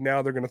 like, okay,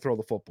 now they're going to throw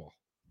the football.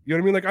 You know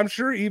what I mean? Like, I'm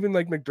sure even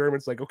like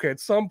McDermott's like, okay, at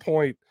some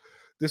point,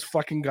 this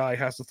fucking guy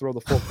has to throw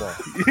the football.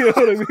 You know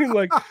what I mean?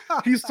 Like,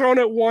 he's thrown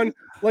at one.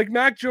 Like,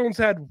 Mac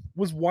Jones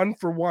was 1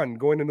 for 1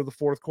 going into the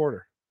fourth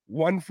quarter.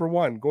 1 for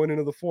 1 going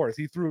into the fourth.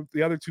 He threw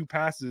the other 2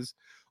 passes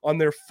on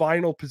their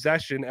final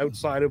possession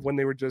outside of when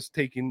they were just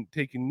taking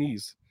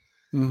knees.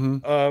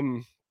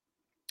 Mm-hmm.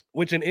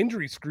 Which an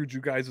injury screwed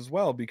you guys as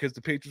well, because the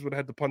Patriots would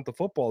have had to punt the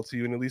football to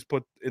you and at least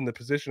put in the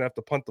position to have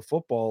to punt the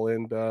football,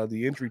 and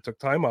the injury took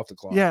time off the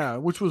clock. Yeah,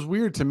 which was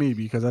weird to me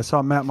because I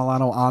saw Matt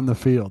Milano on the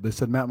field. They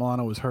said Matt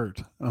Milano was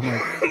hurt. I'm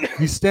like,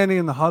 he's standing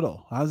in the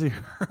huddle. How's he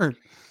hurt?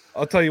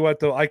 I'll tell you what,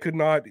 though, I could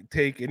not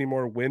take any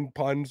more wind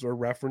puns or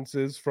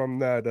references from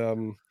that.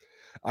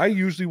 I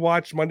usually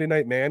watch Monday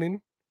Night Manning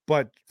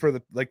But for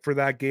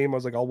that game, I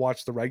was like, I'll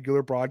watch the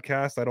regular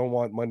broadcast. I don't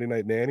want Monday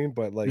Night Manning,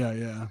 but like,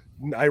 yeah.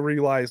 I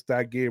realized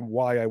that game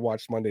why I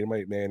watched Monday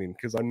Night Manning,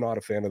 because I'm not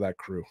a fan of that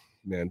crew,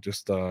 man.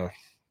 Just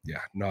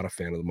not a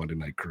fan of the Monday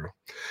Night crew.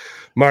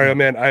 Mario,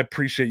 man, I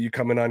appreciate you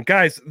coming on.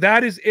 Guys,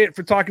 that is it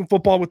for Talking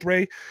Football with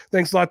Ray.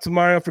 Thanks a lot to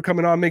Mario for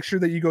coming on. Make sure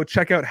that you go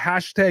check out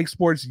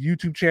 #Sports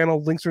YouTube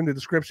channel. Links are in the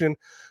description.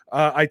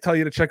 I tell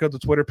you to check out the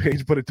Twitter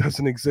page, but it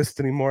doesn't exist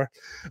anymore.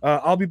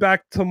 I'll be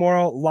back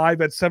tomorrow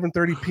live at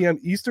 7:30 p.m.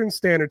 Eastern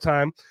Standard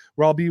Time,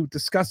 where I'll be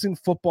discussing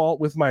football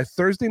with my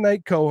Thursday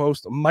night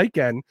co-host, Mike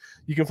N.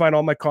 You can find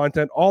all my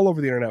content all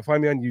over the internet.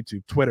 Find me on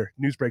YouTube, Twitter,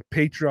 Newsbreak,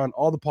 Patreon,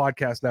 all the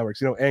podcast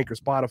networks, Anchor,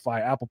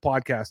 Spotify, Apple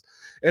Podcasts.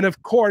 And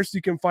of course,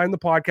 you can find the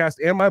podcast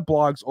and my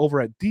blogs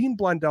over at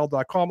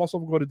DeanBlundell.com. Also,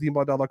 go to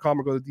DeanBlundell.com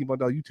or go to the Dean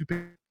Blundell YouTube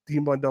page,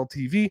 Dean Blundell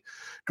TV.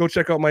 Go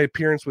check out my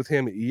appearance with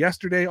him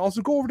yesterday.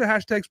 Also, go over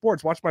to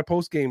 #Sports. Watch my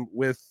post game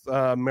with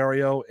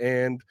Mario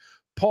and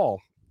Paul.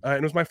 And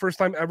it was my first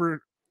time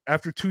ever,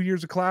 after 2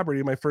 years of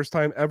collaborating, my first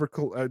time ever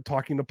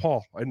talking to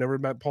Paul. I never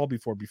met Paul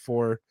before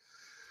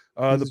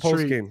the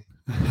post game.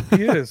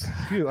 He is.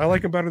 I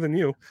like him better than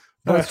you.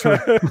 That's true.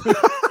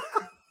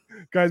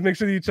 Guys, make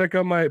sure that you check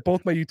out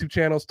both my YouTube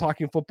channels,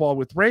 Talking Football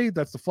with Ray,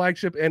 that's the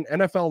flagship, and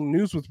NFL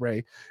News with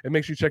Ray. And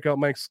make sure you check out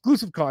my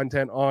exclusive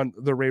content on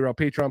the Ray Rao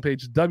Patreon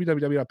page,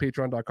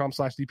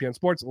 www.patreon.com/DPN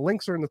Sports.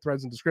 Links are in the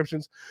threads and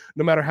descriptions.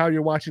 No matter how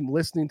you're watching,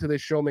 listening to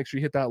this show, make sure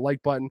you hit that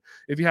like button.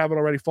 If you haven't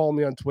already, follow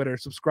me on Twitter,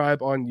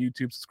 subscribe on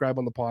YouTube, subscribe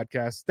on the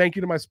podcast. Thank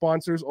you to my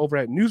sponsors over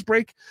at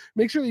Newsbreak.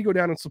 Make sure that you go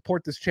down and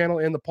support this channel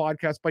and the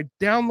podcast by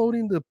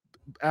downloading the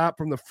app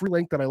from the free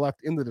link that I left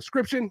in the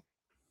description.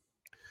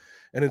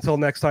 And until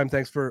next time,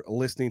 thanks for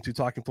listening to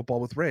Talking Football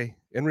with Ray.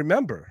 And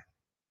remember,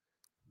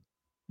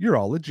 you're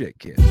all legit,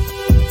 kids.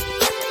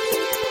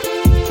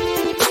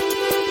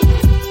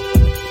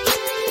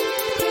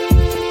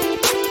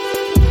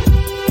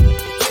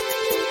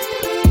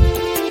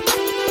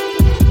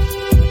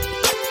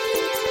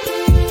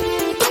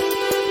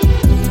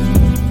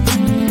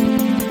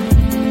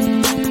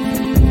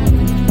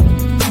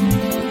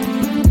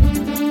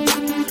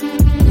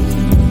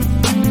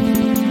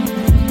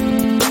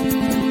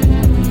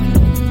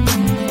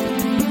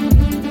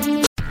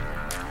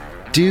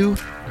 Do,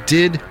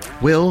 Did,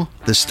 Will,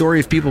 the Story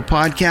of People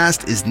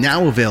podcast is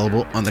now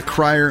available on the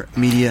Crier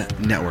Media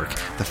Network.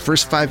 The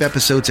first 5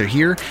 episodes are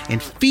here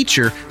and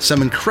feature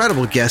some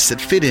incredible guests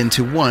that fit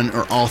into one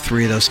or all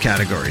 3 of those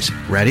categories.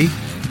 Ready?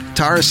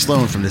 Tara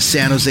Sloan from the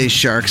San Jose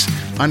Sharks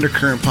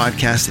Undercurrent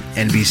podcast at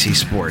NBC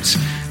Sports.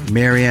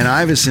 Marianne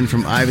Iveson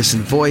from Iveson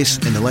Voice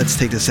and the Let's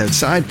Take This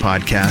Outside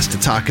podcast to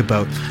talk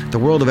about the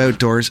world of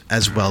outdoors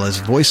as well as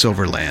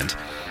voiceover land.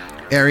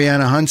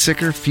 Ariana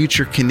Hunsicker,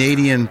 future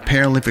Canadian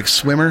Paralympic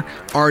swimmer,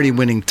 already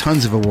winning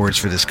tons of awards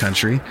for this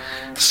country.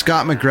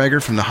 Scott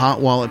McGregor from the Hot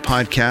Wallet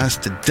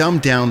podcast to dumb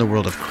down the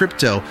world of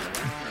crypto,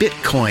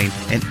 Bitcoin,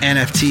 and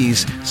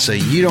NFTs so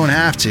you don't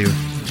have to.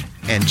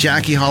 And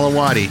Jackie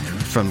Holowati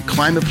from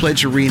Climate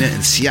Pledge Arena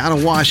in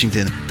Seattle,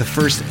 Washington, the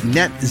first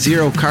net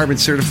zero carbon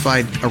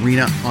certified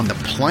arena on the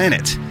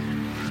planet.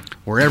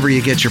 Wherever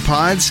you get your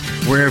pods,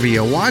 wherever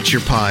you watch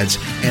your pods,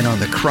 and on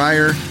the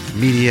Crier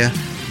Media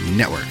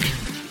Network.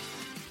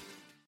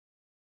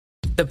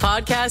 The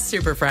Podcast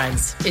Super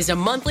Friends is a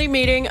monthly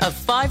meeting of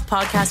 5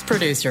 podcast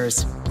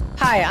producers.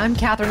 Hi, I'm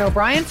Catherine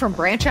O'Brien from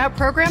Branch Out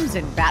Programs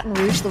in Baton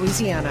Rouge,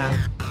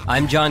 Louisiana.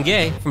 I'm John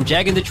Gay from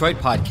Jag and Detroit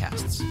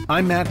Podcasts.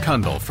 I'm Matt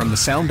Kundle from the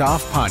Sound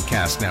Off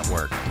Podcast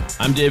Network.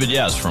 I'm David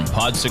Yaz from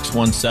Pod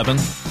 617,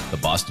 the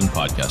Boston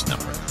Podcast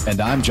Network.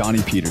 And I'm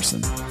Johnny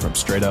Peterson from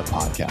Straight Up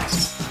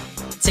Podcasts.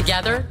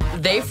 Together,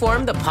 they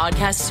form the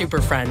Podcast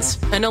Super Friends,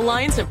 an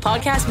alliance of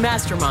podcast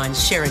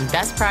masterminds sharing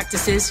best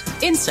practices,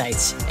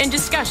 insights, and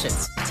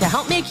discussions to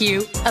help make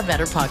you a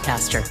better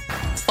podcaster.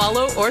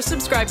 Follow or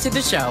subscribe to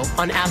the show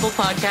on Apple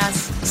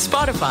Podcasts,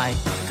 Spotify,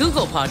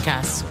 Google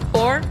Podcasts,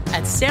 or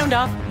at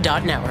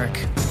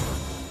soundoff.network.